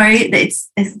 But, it's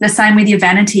the same with your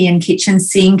vanity and kitchen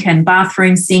sink and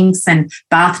bathroom sinks and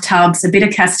bathtubs, a bit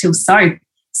of Castile soap.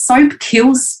 Soap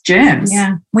kills germs.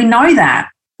 Yeah. We know that.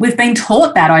 We've been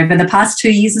taught that over the past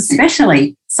 2 years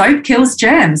especially. Soap kills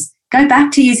germs. Go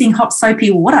back to using hot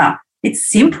soapy water. It's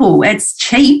simple. It's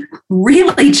cheap,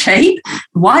 really cheap.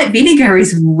 White vinegar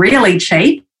is really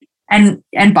cheap. And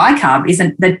bicarb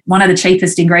isn't one of the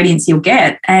cheapest ingredients you'll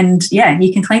get. And, yeah,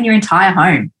 you can clean your entire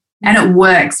home. And it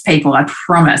works, people, I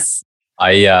promise.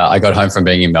 I got home from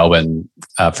being in Melbourne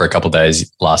for a couple of days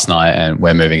last night, and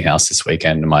we're moving house this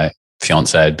weekend. My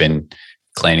fiance had been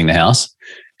cleaning the house.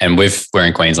 And we're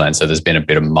in Queensland, so there's been a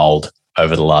bit of mold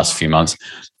over the last few months.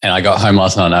 And I got home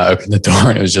last night and I opened the door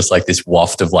and it was just like this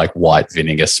waft of like white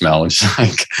vinegar smell. And she's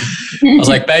like, I was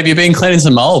like, babe, you've been cleaning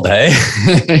some mold, hey?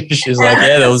 She's like,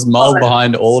 yeah, there was mold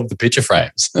behind all of the picture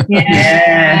frames.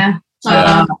 Yeah.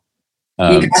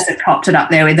 You guys have copped it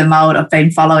up there with the mold. I've been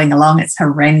following along. It's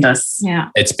horrendous. Yeah.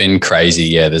 It's been crazy.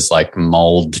 Yeah. There's like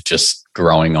mold just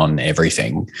growing on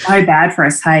everything. So bad for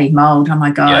us. Hey, mold. Oh my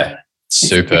God. Yeah.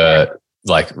 Super,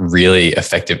 like really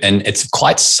effective. And it's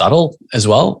quite subtle as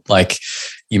well. Like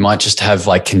you might just have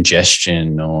like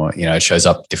congestion or, it shows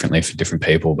up differently for different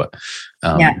people. But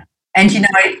yeah. And,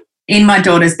 in my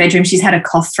daughter's bedroom, she's had a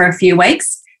cough for a few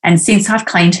weeks. And since I've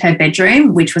cleaned her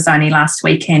bedroom, which was only last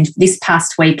weekend, this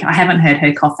past week, I haven't heard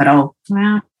her cough at all.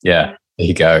 Wow. Yeah, there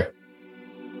you go.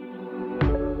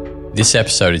 This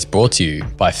episode is brought to you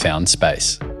by Found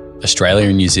Space, Australia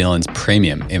and New Zealand's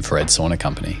premium infrared sauna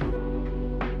company.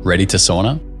 Ready to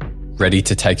sauna? Ready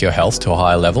to take your health to a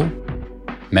higher level?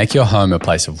 Make your home a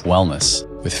place of wellness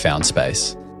with Found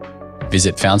Space.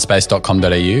 Visit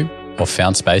foundspace.com.au or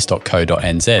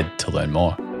foundspace.co.nz to learn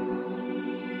more.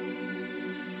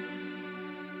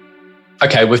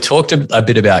 okay, we've talked a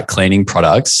bit about cleaning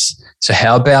products. So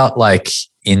how about like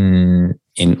in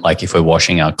like if we're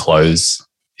washing our clothes,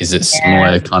 is it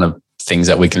similar kind of things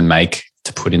that we can make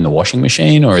to put in the washing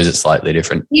machine, or is it slightly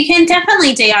different? You can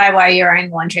definitely DIY your own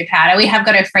laundry powder. We have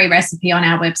got a free recipe on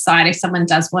our website if someone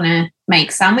does want to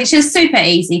make some, which is super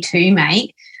easy to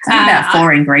make. It's about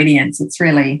 4 ingredients. It's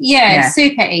really it's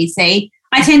super easy.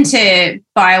 I tend to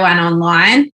buy one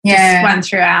online, just one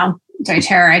through our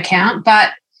doTERRA account.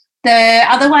 But the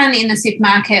other one in the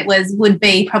supermarket would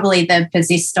be probably the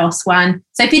Bazistos one.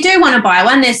 So if you do want to buy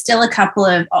one, there's still a couple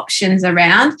of options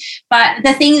around. But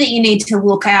the thing that you need to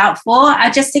look out for are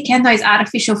just, again, those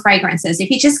artificial fragrances. If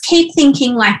you just keep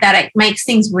thinking like that, it makes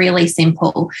things really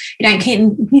simple. You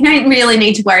don't really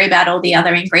need to worry about all the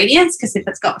other ingredients, because if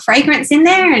it's got fragrance in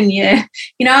there and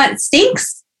it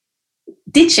stinks,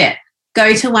 ditch it.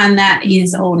 Go to one that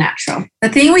is all natural. The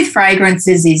thing with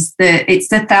fragrances is it's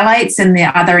the phthalates and the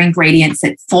other ingredients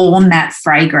that form that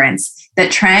fragrance that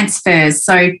transfers.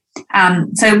 So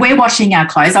we're washing our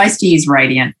clothes. I used to use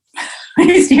Radiant. I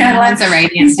used to loads of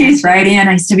Radiant. I used to use Radiant.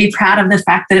 I used to be proud of the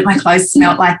fact that my clothes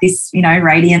smelled like this,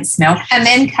 Radiant smell. And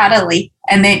then cuddly.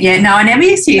 And then, I never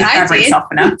used to use fabric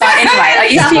softener. But anyway, I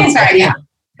used to use Radiant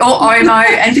or Omo,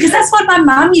 and because that's what my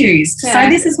mum used. Yeah. So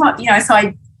this is what, so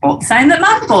I bought the same that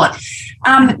Mum bought.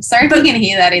 Sorry if you can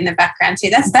hear that in the background too.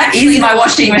 That is my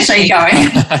washing machine going.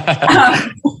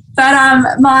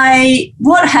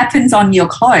 What happens on your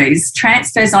clothes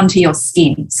transfers onto your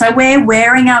skin. So we're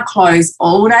wearing our clothes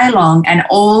all day long, and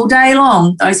all day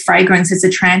long those fragrances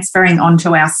are transferring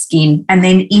onto our skin and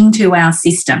then into our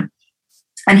system.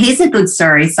 And here's a good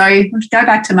story. So go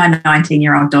back to my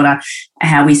 19-year-old daughter,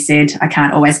 how we said I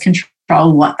can't always control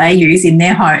what they use in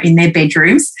their home, in their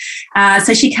bedrooms.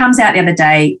 So she comes out the other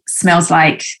day, smells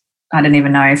like, I don't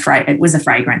even know, it was a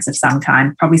fragrance of some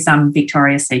kind, probably some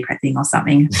Victoria's Secret thing or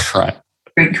something. Right.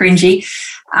 Cringy.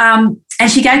 And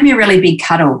she gave me a really big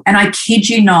cuddle. And I kid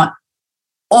you not,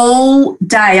 all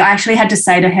day, I actually had to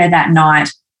say to her that night,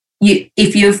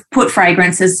 if you've put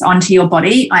fragrances onto your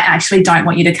body, I actually don't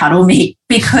want you to cuddle me,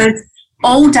 because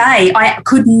all day I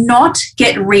could not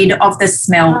get rid of the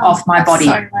smell off my body.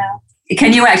 So loud.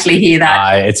 Can you actually hear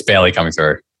that? It's barely coming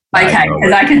through. Okay,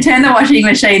 because I can turn the washing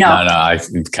machine off. No, I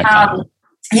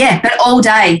can't. But all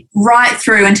day, right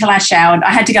through until I showered.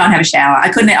 I had to go and have a shower. I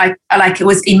couldn't, it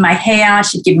was in my hair.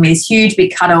 She'd given me this huge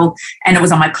big cuddle, and it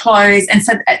was on my clothes. And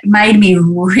so it made me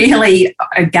really,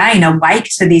 again, awake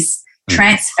to this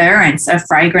transference of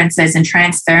fragrances and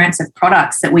transference of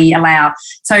products that we allow.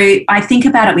 So I think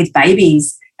about it with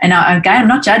babies. And again, I'm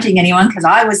not judging anyone, because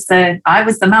I was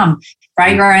the mum.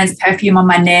 Fragrance, perfume on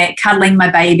my neck, cuddling my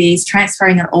babies,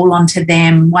 transferring it all onto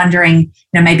them, wondering,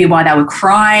 maybe why they were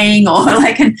crying, or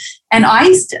and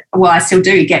I still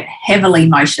do get heavily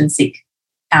motion sick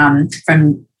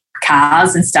from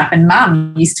cars and stuff. And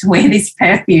Mum used to wear this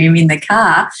perfume in the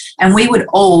car, and we would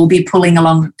all be pulling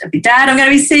along, Dad, I'm going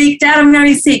to be sick, Dad, I'm going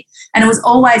to be sick. And it was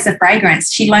always a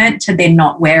fragrance. She learned to then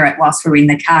not wear it whilst we were in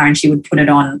the car, and she would put it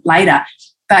on later.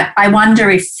 But I wonder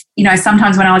if,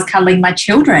 sometimes when I was cuddling my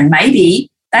children, maybe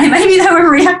they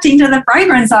were reacting to the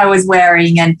fragrance I was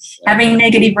wearing and having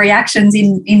negative reactions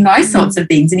in those sorts of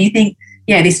things. And you think,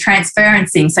 this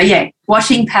transference thing. So,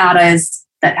 washing powders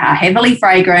that are heavily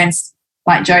fragranced,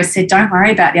 like Joe said, don't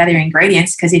worry about the other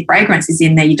ingredients, because if fragrance is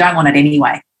in there, you don't want it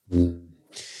anyway.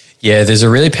 Yeah, there's a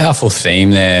really powerful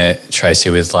theme there, Tracey,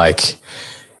 with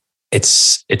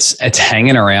it's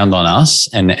hanging around on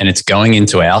us and it's going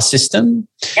into our system.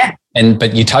 Yeah.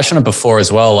 But you touched on it before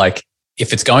as well, like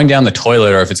if it's going down the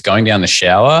toilet or if it's going down the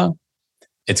shower,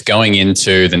 it's going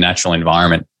into the natural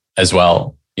environment as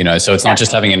well. So it's not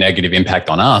just having a negative impact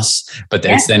on us, but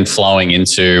it's then flowing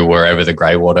into wherever the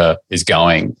grey water is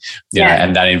going,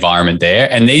 and that environment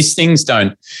there. And these things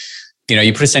don't,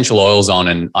 you put essential oils on,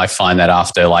 and I find that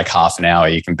after like half an hour,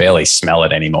 you can barely smell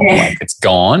it anymore. Yeah. Like it's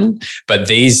gone. But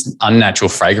these unnatural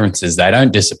fragrances, they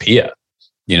don't disappear,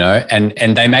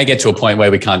 and they may get to a point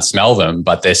where we can't smell them,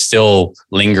 but they're still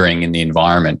lingering in the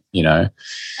environment, But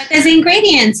there's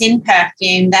ingredients in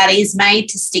perfume that is made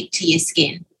to stick to your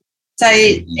skin. So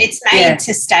it's made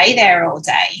to stay there all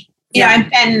day.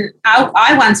 And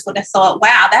I once would have thought,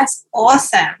 wow, that's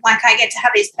awesome. Like I get to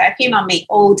have this perfume on me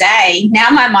all day. Now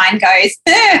my mind goes,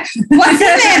 what's in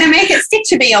there to make it stick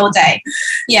to me all day?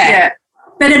 Yeah.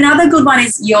 But another good one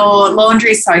is your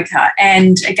laundry soaker.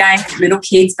 And again, little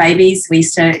kids, babies, I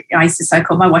used to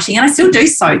soak all my washing, and I still do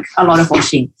soak a lot of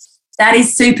washing. That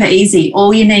is super easy.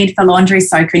 All you need for laundry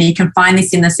soaker, and you can find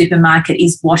this in the supermarket,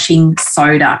 is washing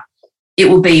soda. It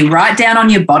will be right down on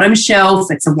your bottom shelf.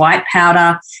 It's a white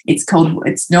powder.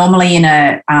 It's normally in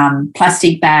a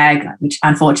plastic bag, which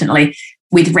unfortunately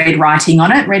with red writing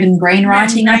on it, red and green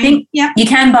writing, I think. Yep. You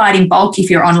can buy it in bulk if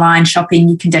you're online shopping.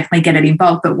 You can definitely get it in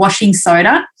bulk. But washing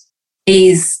soda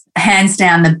is hands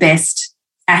down the best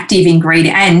active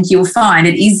ingredient, and you'll find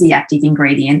it is the active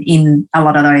ingredient in a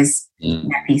lot of those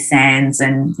nappy sands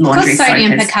and laundry it's got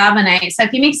sodium soakers. bicarbonate. So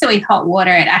if you mix it with hot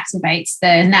water, it activates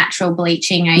the natural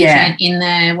bleaching agent in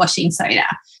the washing soda.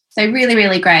 So really,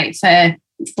 really great for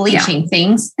bleaching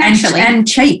things naturally. And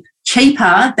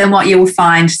cheaper than what you will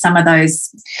find some of those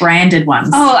branded ones.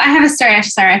 Oh, I have a story.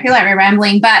 Sorry, I feel like we're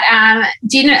rambling. But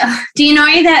do you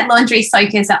know that laundry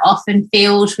soakers are often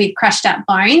filled with crushed up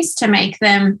bones to make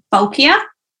them bulkier?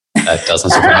 That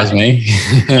doesn't surprise me.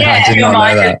 Yeah, I did not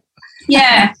know that.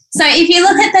 Yeah. So if you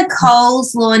look at the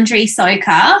Coles laundry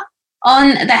soaker,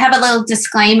 they have a little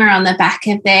disclaimer on the back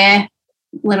of their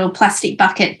little plastic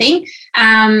bucket thing.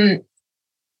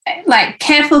 Like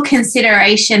careful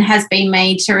consideration has been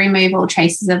made to remove all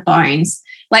traces of bones.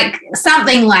 Like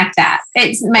something like that.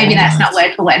 It's maybe that's not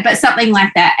word for word, but something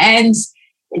like that. And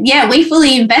yeah, we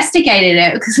fully investigated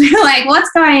it because we were like,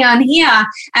 what's going on here?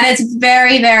 And it's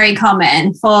very, very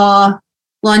common for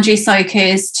laundry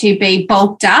soakers to be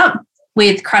bulked up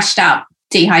with crushed up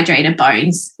dehydrated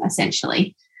bones,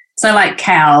 essentially. So like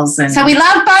cows. And so we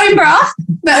love bone broth,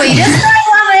 but we just don't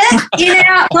love it in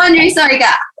our laundry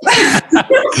soaker.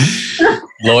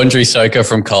 Laundry soaker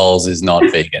from Coles is not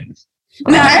vegan.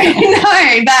 No,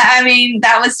 but I mean,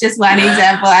 that was just one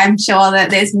example. I'm sure that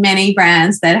there's many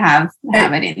brands that have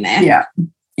it in there.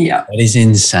 Yeah. That is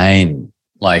insane.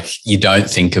 Like you don't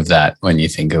think of that when you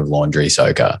think of laundry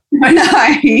soaker.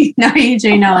 No, you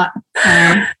do not.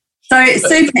 So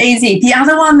super easy. The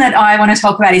other one that I want to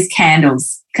talk about is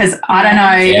candles, because I don't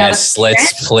know. Yes,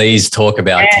 let's please talk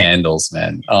about candles,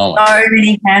 man. Oh, so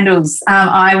many candles.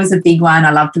 I was a big one.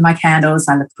 I loved my candles.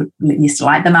 I used to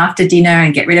light them after dinner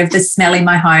and get rid of the smell in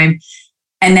my home.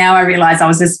 And now I realise I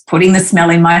was just putting the smell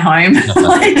in my home.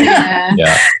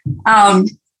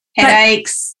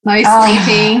 Headaches, no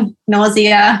sleeping,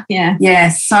 nausea. Yeah,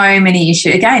 so many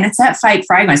issues. Again, it's that fake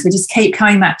fragrance. We just keep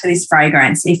coming back to this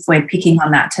fragrance if we're picking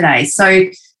on that today. So,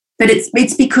 but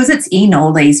it's because it's in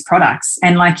all these products.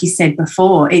 And like you said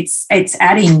before, it's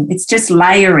just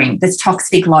layering this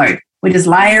toxic load. We're just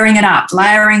layering it up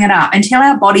until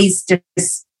our bodies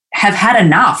just have had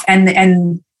enough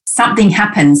and something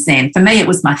happens then. For me, it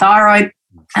was my thyroid.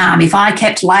 If I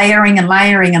kept layering and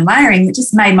layering and layering, it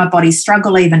just made my body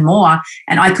struggle even more,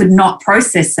 and I could not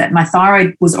process it. My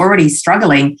thyroid was already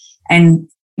struggling, and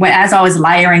as I was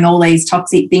layering all these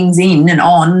toxic things in and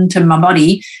on to my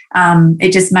body,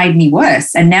 it just made me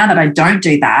worse. And now that I don't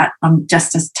do that, I'm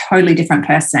just a totally different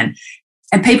person.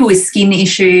 And people with skin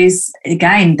issues,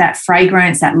 again, that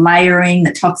fragrance, that layering,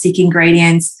 the toxic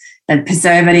ingredients, the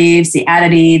preservatives, the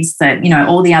additives,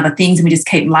 all the other things, and we just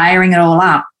keep layering it all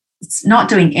up. It's not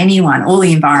doing anyone or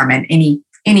the environment any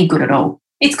good at all.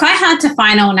 It's quite hard to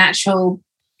find all natural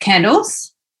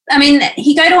candles. I mean,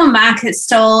 you go to a market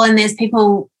stall and there's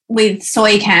people with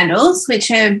soy candles,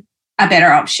 which are a better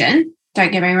option,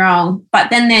 don't get me wrong. But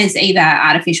then there's either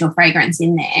artificial fragrance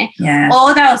in there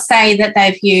or they'll say that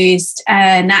they've used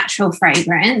a natural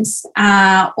fragrance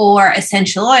or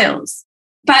essential oils.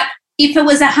 But if it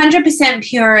was 100%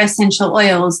 pure essential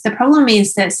oils, the problem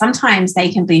is that sometimes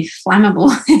they can be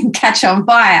flammable and catch on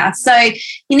fire. So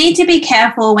you need to be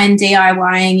careful when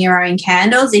DIYing your own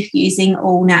candles if using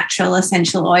all natural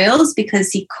essential oils,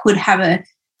 because you could have a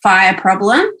fire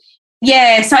problem.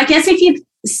 Yeah, so I guess if you're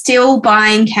still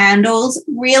buying candles,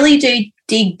 really do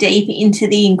dig deep into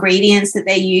the ingredients that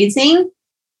they're using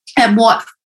and what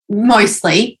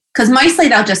mostly. Because mostly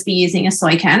they'll just be using a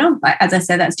soy candle. But as I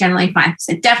said, that's generally fine.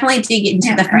 So definitely dig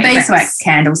into the fragrance. Beeswax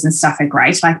candles and stuff are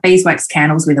great. Like beeswax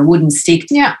candles with a wooden stick.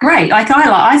 Yeah. Great. Like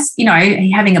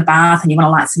having a bath and you want to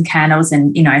light some candles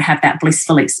and, have that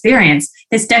blissful experience.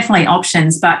 There's definitely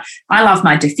options. But I love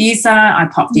my diffuser. I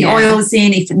pop the oils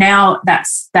in. If now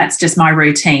that's just my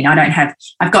routine.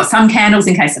 I've got some candles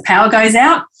in case the power goes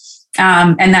out.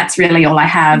 And that's really all I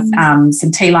have,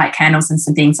 some tea light candles and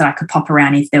some things that I could pop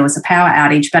around if there was a power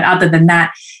outage. But other than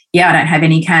that, I don't have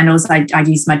any candles. I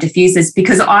use my diffusers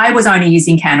because I was only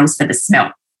using candles for the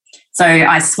smell. So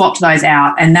I swapped those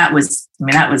out, and that was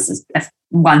a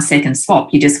 1 second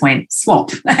swap. You just went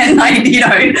swap and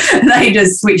they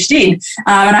just switched in.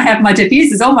 And I have my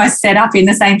diffusers almost set up in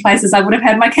the same place as I would have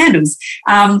had my candles.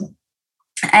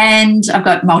 And I've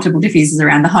got multiple diffusers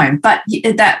around the home, but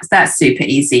that's super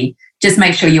easy. Just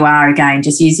make sure you are, again,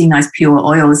 just using those pure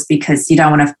oils, because you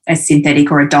don't want a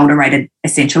synthetic or adulterated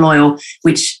essential oil,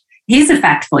 which, here's a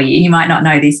fact for you. You might not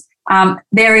know this.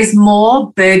 There is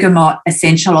more bergamot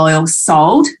essential oil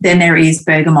sold than there is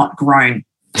bergamot grown.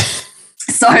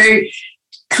 So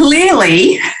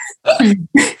clearly,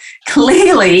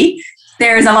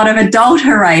 there is a lot of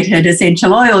adulterated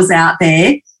essential oils out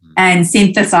there and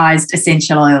synthesized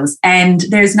essential oils, and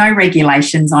there's no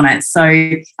regulations on it. So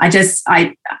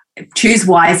I choose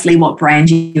wisely what brand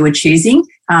you are choosing,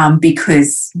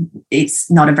 because it's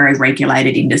not a very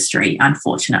regulated industry,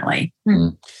 unfortunately.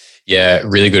 Yeah,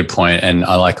 really good point. And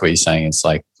I like what you're saying. It's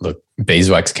like, look,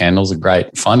 beeswax candles are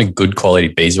great. Find a good quality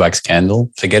beeswax candle.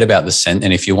 Forget about the scent.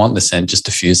 And if you want the scent, just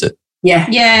diffuse it.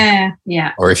 Yeah.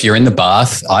 Or if you're in the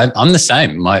bath, I'm the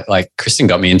same. Kristen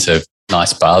got me into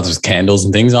nice baths with candles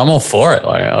and things. I'm all for it.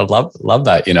 Like, I love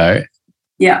that, you know.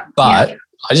 Yeah. But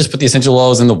I just put the essential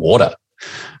oils in the water.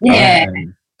 Yeah.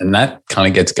 And that kind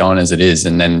of gets going as it is.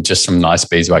 And then just some nice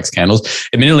beeswax candles.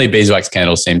 Admittedly, beeswax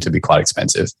candles seem to be quite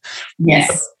expensive.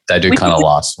 Yes. They do kind of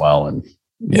last well. And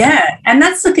and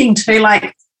that's the thing too.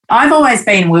 Like, I've always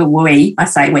been, I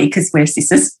say we because we're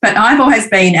sisters, but I've always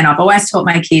been, and I've always taught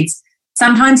my kids,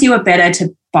 sometimes you are better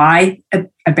to buy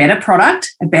a better product,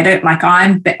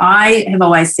 I have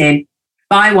always said,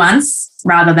 buy once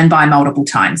rather than buy multiple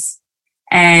times.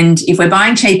 And if we're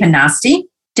buying cheap and nasty,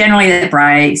 generally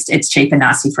it's cheap and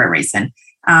nasty for a reason.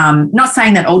 Not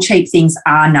saying that all cheap things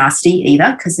are nasty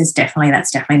either, because that's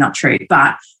definitely not true.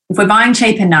 But if we're buying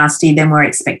cheap and nasty, then we're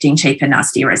expecting cheap and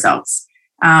nasty results.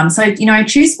 So, you know,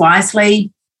 choose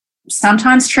wisely,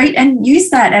 sometimes treat and use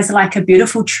that as like a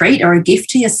beautiful treat or a gift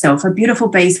to yourself, a beautiful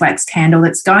beeswax candle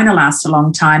that's going to last a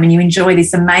long time, and you enjoy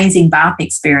this amazing bath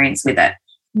experience with it,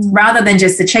 rather than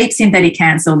just the cheap synthetic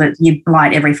candle that you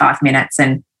light every 5 minutes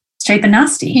and it's cheap and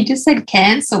nasty. You just said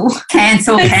cancel.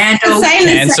 Cancel candle.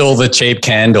 Cancel the cheap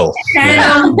candle.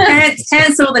 Cancel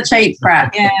the cheap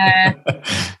crap. Yeah.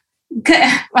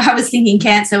 I was thinking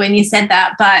cancer when you said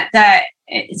that, but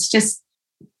it's just,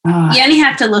 you only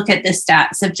have to look at the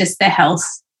stats of just the health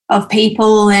of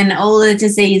people and all the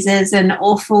diseases and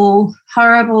awful,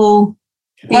 horrible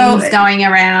things going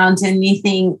around, and you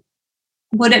think,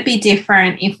 would it be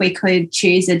different if we could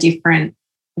choose a different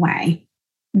way?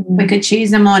 We could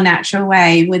choose a more natural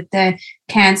way. Would the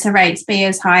cancer rates be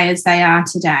as high as they are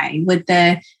today? Would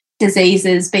the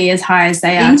diseases be as high as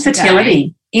they are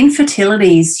today?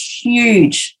 Infertility is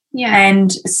huge. Yeah.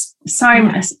 And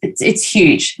it's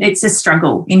huge. It's a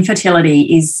struggle.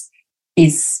 Infertility is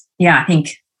I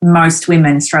think most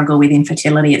women struggle with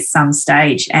infertility at some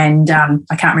stage. And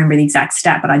I can't remember the exact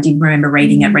stat, but I did remember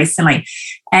reading it recently.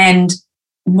 And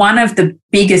one of the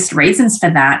biggest reasons for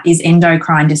that is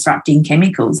endocrine disrupting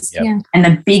chemicals. Yep. Yeah. And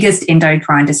the biggest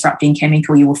endocrine disrupting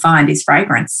chemical you will find is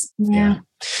fragrance.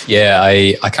 Yeah,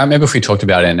 I can't remember if we talked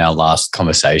about it in our last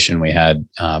conversation we had,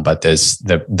 but there's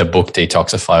the book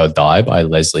Detoxify or Die by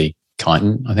Leslie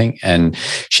Kyneton, I think, and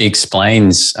she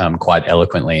explains quite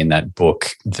eloquently in that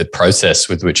book the process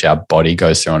with which our body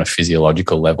goes through on a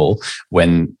physiological level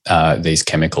when these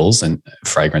chemicals, and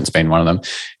fragrance being one of them,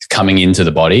 coming into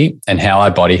the body, and how our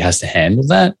body has to handle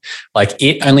that. Like,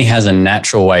 it only has a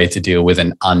natural way to deal with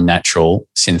an unnatural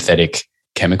synthetic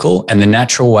chemical, and the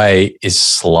natural way is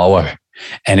slower.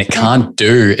 And it can't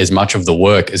do as much of the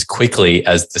work as quickly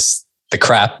as the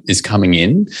crap is coming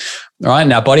in, right?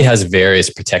 And our body has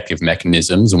various protective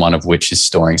mechanisms, one of which is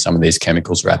storing some of these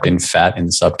chemicals wrapped in fat in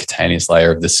the subcutaneous layer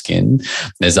of the skin.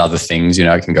 There's other things, you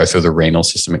know, it can go through the renal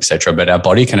system, et cetera, but our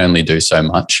body can only do so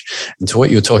much. And to what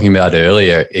you were talking about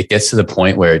earlier, it gets to the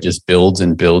point where it just builds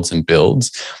and builds and builds.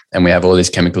 And we have all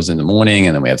these chemicals in the morning,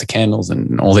 and then we have the candles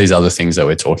and all these other things that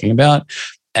we're talking about.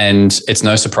 And it's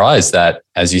no surprise that,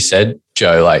 as you said,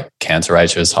 Joe, like, cancer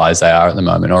rates are as high as they are at the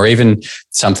moment, or even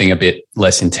something a bit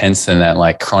less intense than that,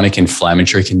 like chronic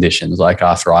inflammatory conditions like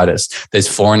arthritis. There's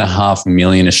 4.5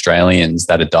 million Australians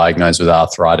that are diagnosed with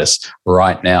arthritis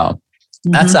right now.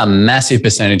 That's a massive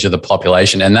percentage of the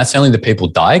population, and that's only the people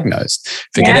diagnosed.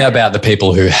 Forget about the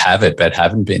people who have it but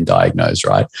haven't been diagnosed,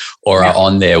 right? Or are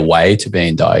on their way to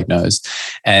being diagnosed.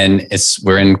 And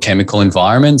we're in chemical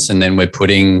environments, and then we're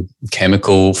putting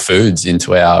chemical foods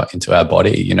into our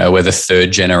body. You know, we're the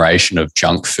third generation of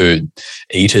junk food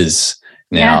eaters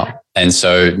now. Yeah. And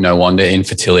so no wonder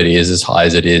infertility is as high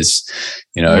as it is,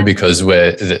 you know, because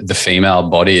the female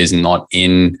body is not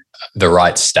in the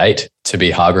right state to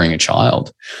be harboring a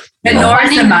child. But nor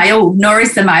is the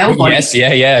male body.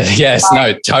 Yes.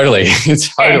 No, totally.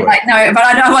 Yeah, like, no, but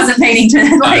I wasn't meaning to,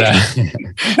 like,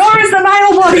 nor is the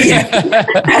male body.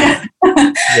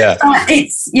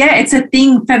 It's a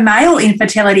thing for male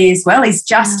infertility as well, is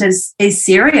just as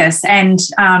serious. And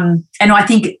I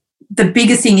think the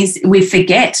biggest thing is we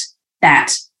forget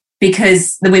that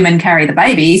because the women carry the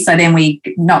baby. So then we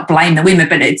not blame the women,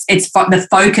 but the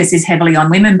focus is heavily on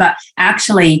women. But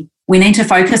actually, we need to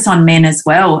focus on men as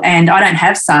well. And I don't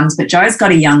have sons, but Joe's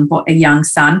got a young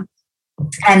son.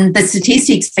 And the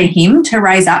statistics for him to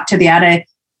raise up to be able to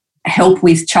help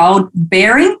with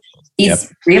childbearing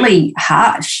is really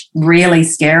harsh, really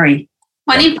scary.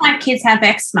 1 in 5 kids have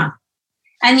eczema.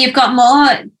 And you've got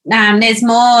more, there's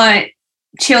more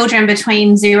children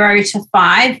between 0 to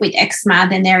 5 with eczema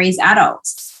than there is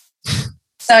adults.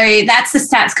 So that's the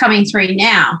stats coming through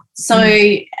now. So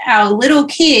our little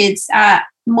kids are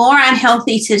more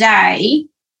unhealthy today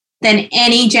than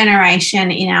any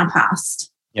generation in our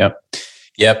past.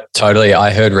 Yep, totally.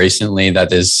 I heard recently that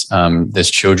there's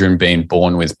children being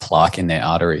born with plaque in their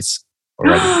arteries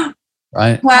already.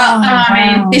 Right. Well,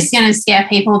 I mean, this is going to scare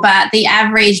people, but the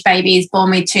average baby is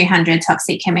born with 200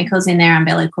 toxic chemicals in their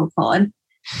umbilical cord.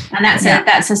 And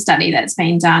that's a study that's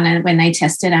been done, and when they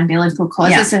tested umbilical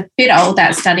cords. It's a bit old,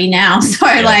 that study now. So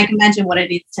imagine what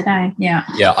it is today. Yeah.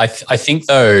 I think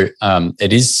though,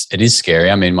 it is scary.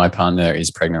 I mean, my partner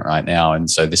is pregnant right now, and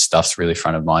so this stuff's really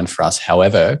front of mind for us.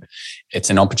 However, it's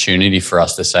an opportunity for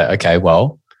us to say, okay,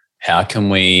 well, how can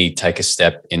we take a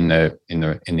step in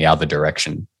the other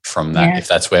direction from that? If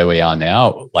that's where we are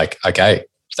now, like, okay,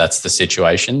 that's the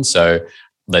situation. So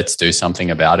let's do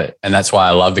something about it. And that's why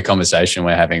I love the conversation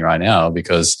we're having right now,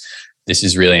 because this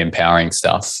is really empowering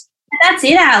stuff. That's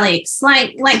it, Alex.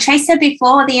 Like Tracey said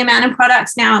before, the amount of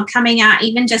products now coming out,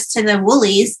 even just to the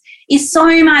woolies, is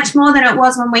so much more than it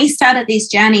was when we started this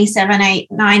journey 7, 8,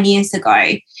 9 years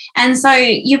ago. And so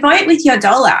you vote with your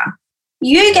dollar.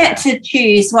 You get to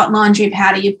choose what laundry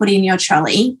powder you put in your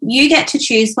trolley. You get to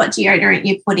choose what deodorant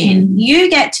you put in. You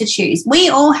get to choose. We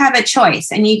all have a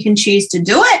choice, and you can choose to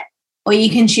do it or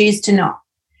you can choose to not.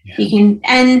 You can,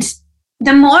 and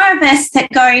the more of us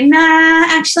that go, nah,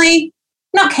 actually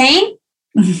not keen,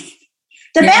 the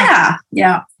better.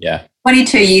 Yeah.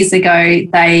 22 years ago,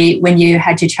 when you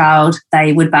had your child,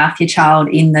 they would bath your child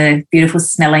in the beautiful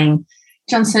smelling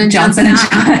Johnson & Johnson.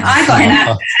 I got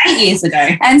that 8 years ago.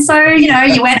 And so,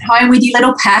 you went home with your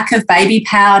little pack of baby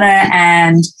powder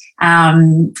and stuff.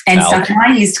 And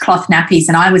I used cloth nappies,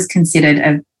 and I was considered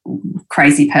a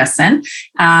crazy person.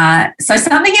 So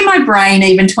something in my brain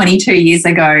even 22 years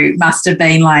ago must have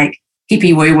been like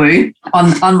hippie woo woo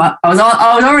on my, I was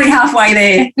already halfway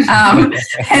there.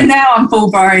 And now I'm full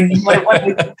blown.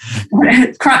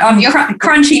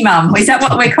 Crunchy mum. Is that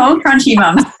what we're called? Crunchy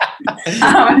mums.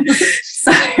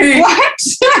 So what?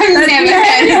 I've never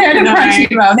heard of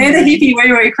crunchy mum. They're the hippie woo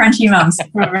woo crunchy mums.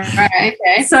 Right,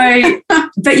 okay. So,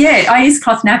 but I used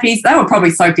cloth nappies. They were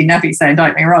probably soaked in nappies, so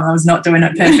don't get me wrong, I was not doing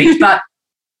it perfect. But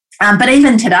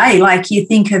even today, like, you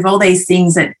think of all these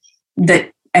things that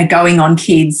are going on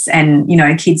kids and,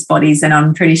 kids' bodies, and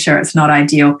I'm pretty sure it's not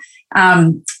ideal.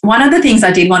 One of the things I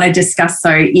did want to discuss,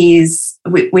 though, is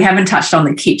we haven't touched on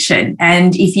the kitchen.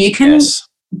 And if you can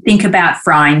think about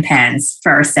frying pans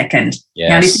for a second.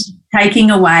 Now, this is taking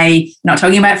away, not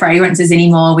talking about fragrances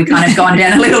anymore. We've kind of gone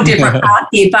down a little different path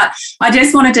here. But I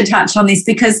just wanted to touch on this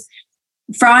because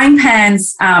frying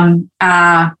pans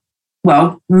are,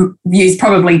 used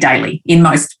probably daily in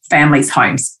most families'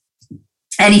 homes.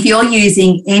 And if you're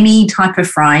using any type of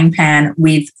frying pan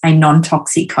with a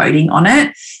non-toxic coating on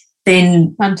it,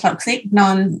 then non-toxic,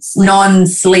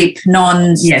 non-slip,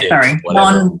 non-stick.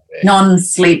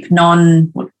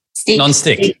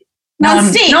 Non-stick. I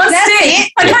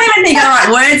can't even think of the right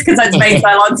words because it's been so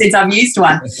long since I've used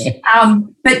one.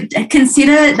 But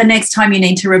consider the next time you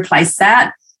need to replace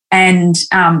that, and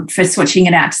for switching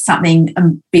it out to something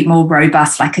a bit more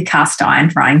robust, like a cast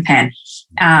iron frying pan.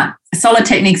 Solid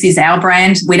Techniques is our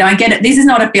brand. We don't get it. This is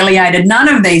not affiliated. None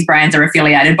of these brands are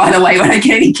affiliated, by the way. We don't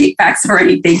get any kickbacks or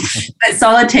anything. But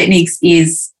Solid Techniques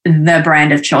is the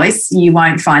brand of choice. You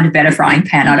won't find a better frying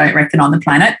pan, I don't reckon, on the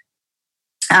planet.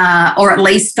 Or at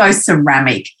least go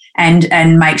ceramic and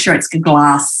make sure it's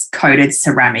glass-coated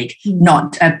ceramic,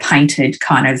 not a painted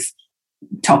kind of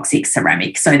toxic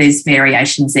ceramic. So there's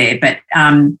variations there. But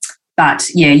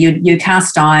your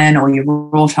cast iron or your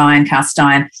wrought iron, cast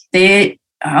iron, we've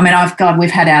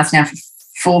had ours now for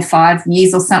 4 or 5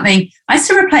 years or something. I used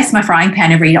to replace my frying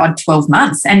pan every 12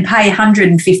 months and pay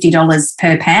 $150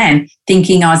 per pan,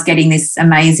 thinking I was getting this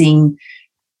amazing,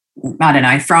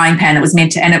 frying pan that was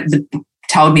meant to, and it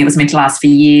told me it was meant to last for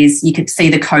years. You could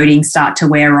see the coating start to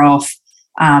wear off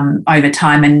over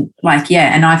time. And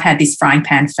and I've had this frying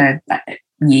pan for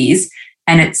years,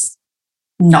 and it's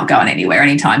not going anywhere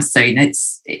anytime soon.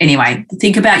 Anyway,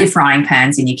 think about your frying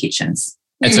pans in your kitchens.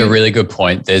 It's a really good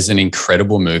point. There's an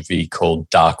incredible movie called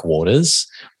Dark Waters.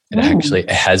 It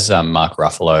has Mark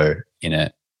Ruffalo in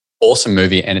it. awesome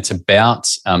movie, and it's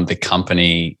about the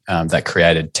company that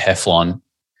created Teflon.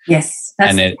 Yes,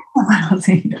 that's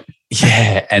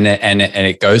yeah, and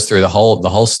it goes through the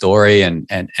whole story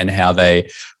and how they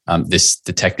this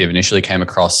detective initially came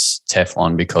across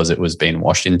Teflon because it was being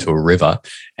washed into a river,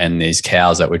 and these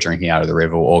cows that were drinking out of the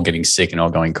river were all getting sick and all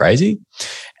going crazy,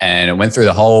 and it went through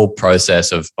the whole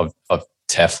process of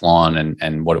Teflon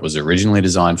and what it was originally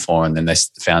designed for, and then they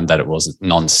found that it was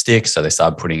non-stick, so they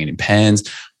started putting it in pans.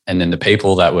 And then the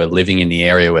people that were living in the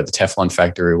area where the Teflon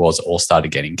factory was all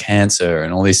started getting cancer,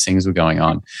 and all these things were going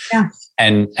on. Yeah.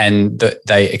 And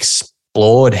they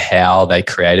explored how they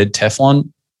created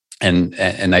Teflon, and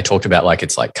they talked about like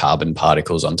it's like carbon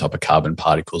particles on top of carbon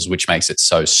particles, which makes it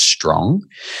so strong.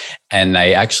 And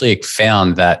they actually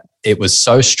found that it was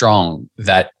so strong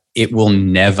that it will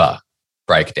never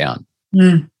break down.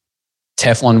 Mm.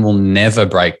 Teflon will never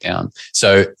break down.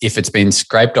 So if it's been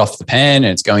scraped off the pan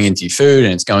and it's going into your food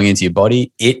and it's going into your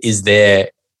body, it is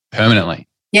there permanently.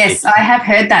 Yes, I have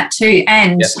heard that too.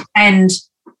 And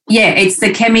yeah, it's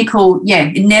the chemical.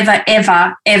 Yeah, it never,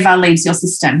 ever, ever leaves your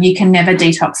system. You can never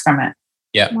detox from it.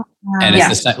 Yeah. And it's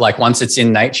the same, like once it's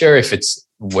in nature, if it's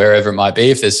wherever it might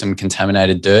be, if there's some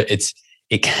contaminated dirt,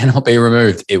 it cannot be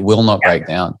removed. It will not break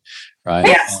down. Right.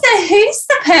 Who's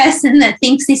the person that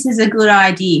thinks this is a good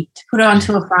idea to put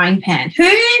onto a frying pan?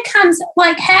 Who comes,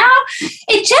 like, how?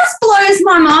 It just blows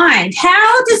my mind.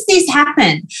 How does this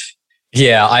happen?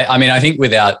 Yeah, I mean, I think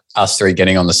without us three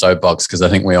getting on the soapbox, because I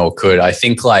think we all could, I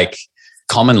think like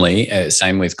commonly,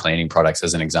 same with cleaning products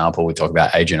as an example, we talk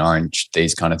about Agent Orange,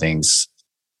 these kind of things.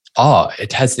 Oh,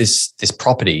 it has this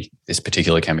property, this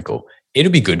particular chemical.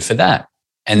 It'll be good for that.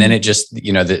 And then it just,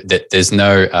 there's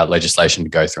no legislation to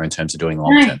go through in terms of doing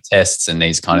long-term tests and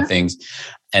these kind of things.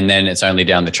 And then it's only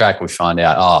down the track we find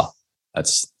out,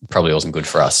 that's probably wasn't good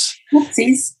for us.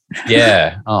 Whoopsies.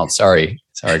 Yeah. Oh, sorry.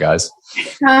 Sorry, guys.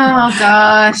 Oh,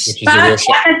 gosh. But like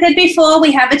I said before,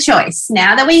 we have a choice.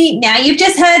 Now you've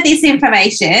just heard this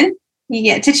information, you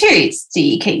get to choose. Do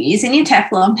you keep using your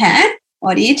Teflon pan,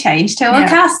 or do you change to a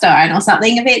cast iron or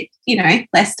something a bit,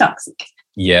 less toxic?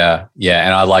 Yeah. Yeah.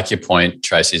 And I like your point,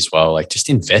 Tracey, as well. Like just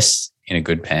invest in a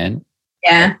good pan.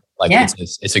 Yeah.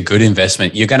 It's a good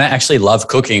investment. You're going to actually love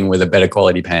cooking with a better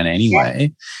quality pan anyway. Yeah.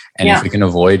 And if we can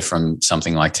avoid from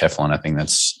something like Teflon, I think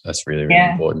that's really,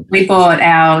 really important. We bought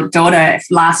our daughter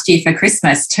last year for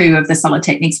Christmas 2 of the Solid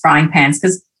Techniques frying pans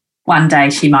because one day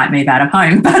she might move out of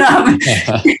home.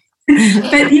 But,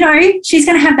 she's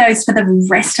going to have those for the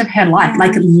rest of her life.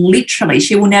 Like literally,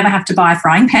 she will never have to buy a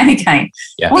frying pan again.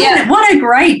 Yeah. What a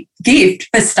great gift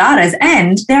for starters.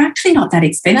 And they're actually not that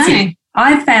expensive. No.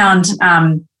 I found,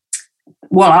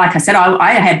 like I said,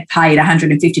 I had paid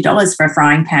 $150 for a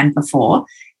frying pan before,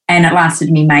 and it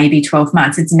lasted me maybe 12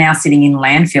 months. It's now sitting in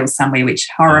landfill somewhere, which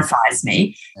horrifies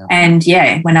me. Yeah.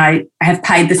 And, when I have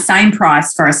paid the same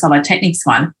price for a Solid Techniques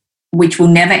one, which will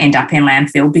never end up in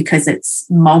landfill because it's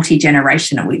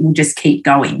multi-generational. It will just keep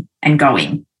going and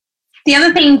going. The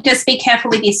other thing, just be careful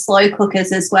with your slow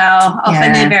cookers as well.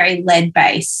 Often they're very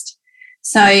lead-based.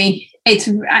 So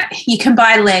you can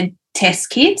buy lead test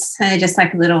kits. So they're just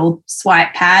like a little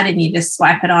swipe pad, and you just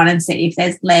swipe it on and see if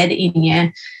there's lead in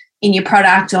your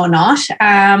product or not.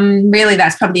 Really,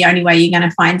 that's probably the only way you're going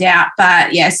to find out.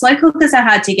 But, slow cookers are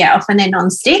hard to get. Often they're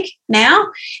non-stick now.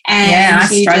 And I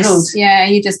struggled.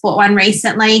 You just bought one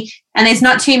recently. And there's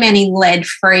not too many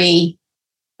lead-free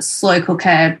slow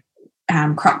cooker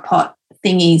crock pot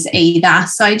thingies either.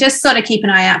 So just sort of keep an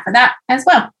eye out for that as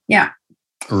well. Yeah.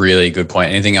 Really good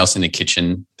point. Anything else in the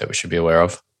kitchen that we should be aware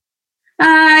of?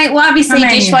 Obviously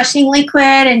dishwashing liquid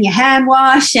and your hand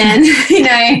wash and,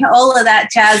 all of that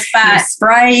jazz. But your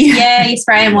spray. Yeah, you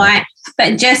spray and wipe.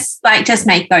 But just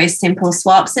make those simple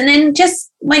swaps. And then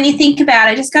just when you think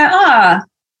about it, just go, I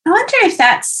wonder if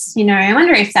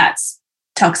that's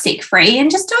toxic free,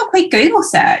 and just do a quick Google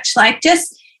search. Like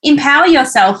just empower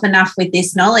yourself enough with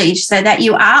this knowledge so that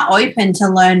you are open to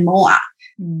learn more.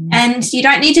 And you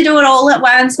don't need to do it all at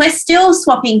once. We're still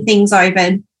swapping things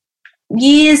over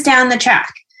years down the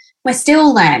track. We're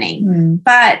still learning.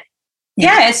 But,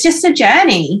 it's just a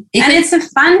journey. And it's a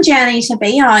fun journey to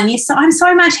be on. I'm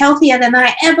so much healthier than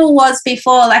I ever was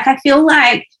before. Like I feel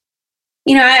like,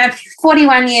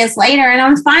 41 years later and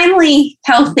I'm finally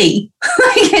healthy.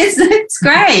 It's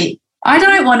great. I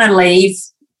don't want to leave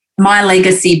my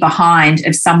legacy behind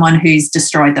of someone who's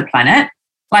destroyed the planet.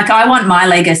 Like I want my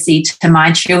legacy to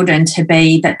my children to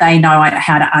be that they know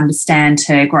how to understand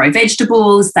to grow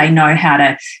vegetables. They know how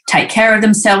to take care of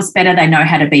themselves better. They know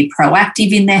how to be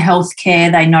proactive in their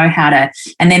healthcare. They know how to,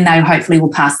 and then they hopefully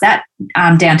will pass that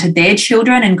down to their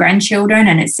children and grandchildren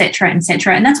and et cetera, et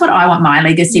cetera. And that's what I want my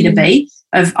legacy to be.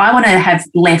 I want to have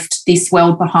left this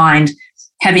world behind,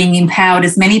 having empowered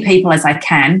as many people as I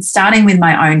can, starting with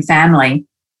my own family,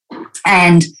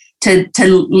 and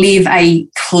to live a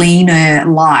cleaner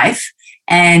life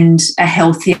and a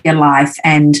healthier life,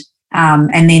 and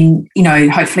then, you know,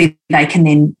 hopefully they can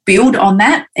then build on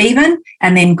that even,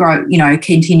 and then grow, you know,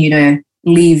 continue to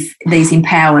live these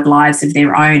empowered lives of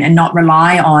their own and not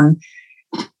rely on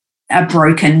a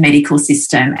broken medical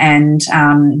system and,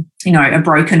 you know, a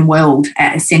broken world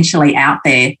essentially out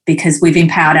there, because we've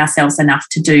empowered ourselves enough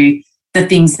to do the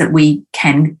things that we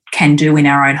can do in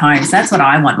our own homes. That's what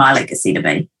I want my legacy to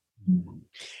be.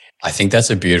 I think that's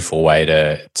a beautiful way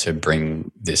to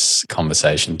bring this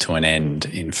conversation to an end.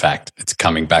 In fact, it's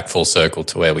coming back full circle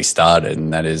to where we started,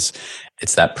 and that is,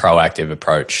 it's that proactive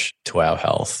approach to our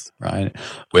health, right?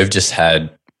 We've just had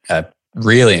a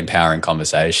really empowering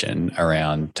conversation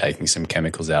around taking some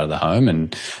chemicals out of the home.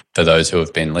 And for those who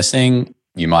have been listening,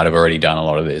 you might have already done a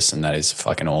lot of this, and that is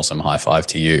fucking awesome. High five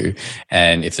to you.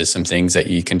 And if there's some things that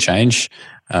you can change,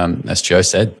 as Joe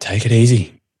said, take it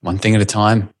easy, one thing at a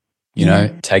time. You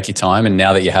know, take your time. And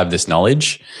now that you have this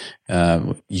knowledge,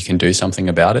 you can do something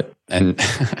about it. And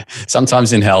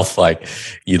sometimes in health, like,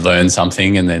 you learn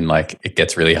something and then, like, it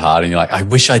gets really hard and you're like, I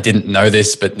wish I didn't know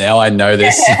this, but now I know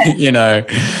this, you know.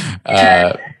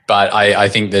 But I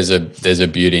think there's a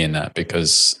beauty in that,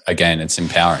 because, again, it's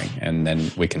empowering, and then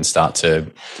we can start to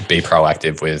be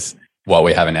proactive with what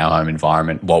we have in our home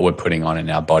environment, what we're putting on in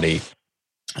our body.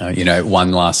 You know,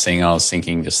 one last thing I was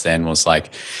thinking just then was,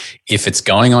 like, if it's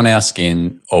going on our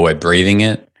skin or we're breathing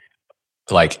it,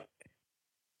 like,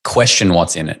 question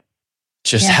what's in it.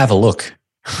 Just have a look,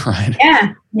 right?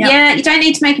 Yeah, you don't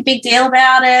need to make a big deal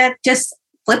about it. Just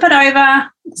flip it over,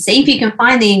 see if you can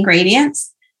find the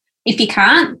ingredients. If you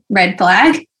can't, red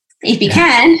flag. If you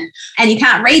can and you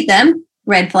can't read them,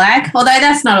 red flag. Although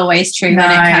that's not always true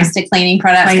when it comes to cleaning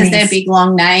products, because they're big,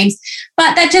 long names.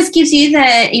 But that just gives you the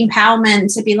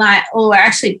empowerment to be like, oh, I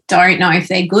actually don't know if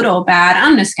they're good or bad.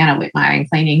 I'm just going to whip my own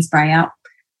cleaning spray up.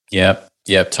 Yep,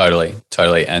 totally.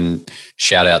 And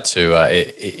shout out to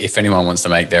if anyone wants to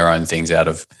make their own things out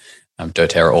of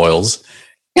doTERRA oils,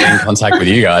 get in contact with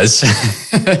you guys.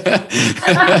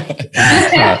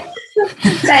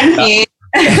 Thank you.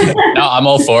 No, I'm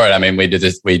all for it. I mean, we do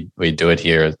this. We do it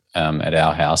here at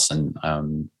our house,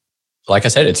 and like I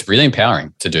said, it's really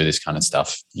empowering to do this kind of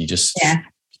stuff. You just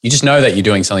know that you're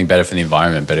doing something better for the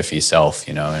environment, better for yourself.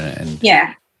 You know, and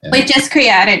we've just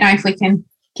created. I don't know if we can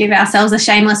give ourselves a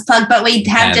shameless plug, but we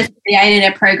have just created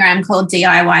a program called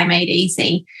DIY Made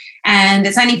Easy, and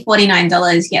it's only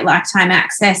 $49. You get lifetime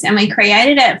access, and we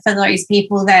created it for those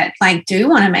people that, like, do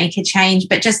want to make a change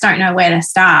but just don't know where to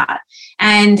start.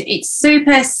 And it's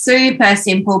super, super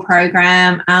simple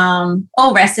program,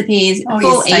 all recipes,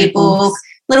 full ebook,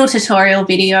 little tutorial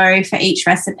video for each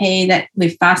recipe that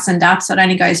we've fastened up, so it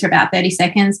only goes for about 30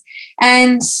 seconds.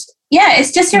 And yeah,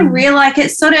 it's just a real, like,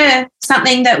 it's sort of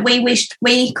something that we wished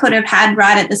we could have had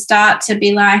right at the start, to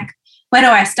be like, where do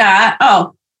I start?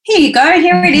 Oh, here you go.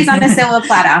 Here it is on a silver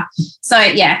platter. So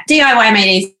yeah, DIY Made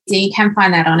Easy. You can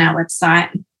find that on our website.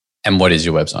 And what is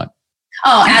your website?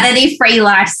 Oh,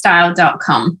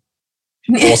 additiveFreeLifestyle.com.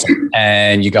 Awesome.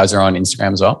 And you guys are on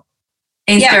Instagram as well?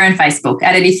 And Facebook,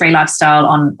 Additive Free Lifestyle,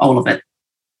 on all of it.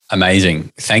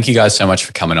 Amazing. Thank you guys so much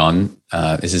for coming on.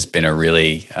 This has been a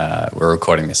really, we're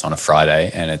recording this on a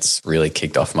Friday, and it's really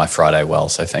kicked off my Friday well.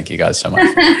 So thank you guys so much.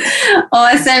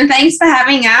 Awesome. Thanks for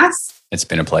having us. It's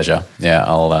been a pleasure. Yeah,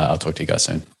 I'll talk to you guys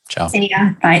soon. Ciao. See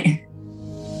ya. Bye.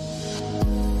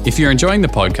 If you're enjoying the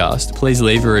podcast, please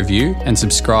leave a review and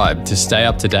subscribe to stay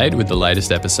up to date with the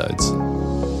latest episodes.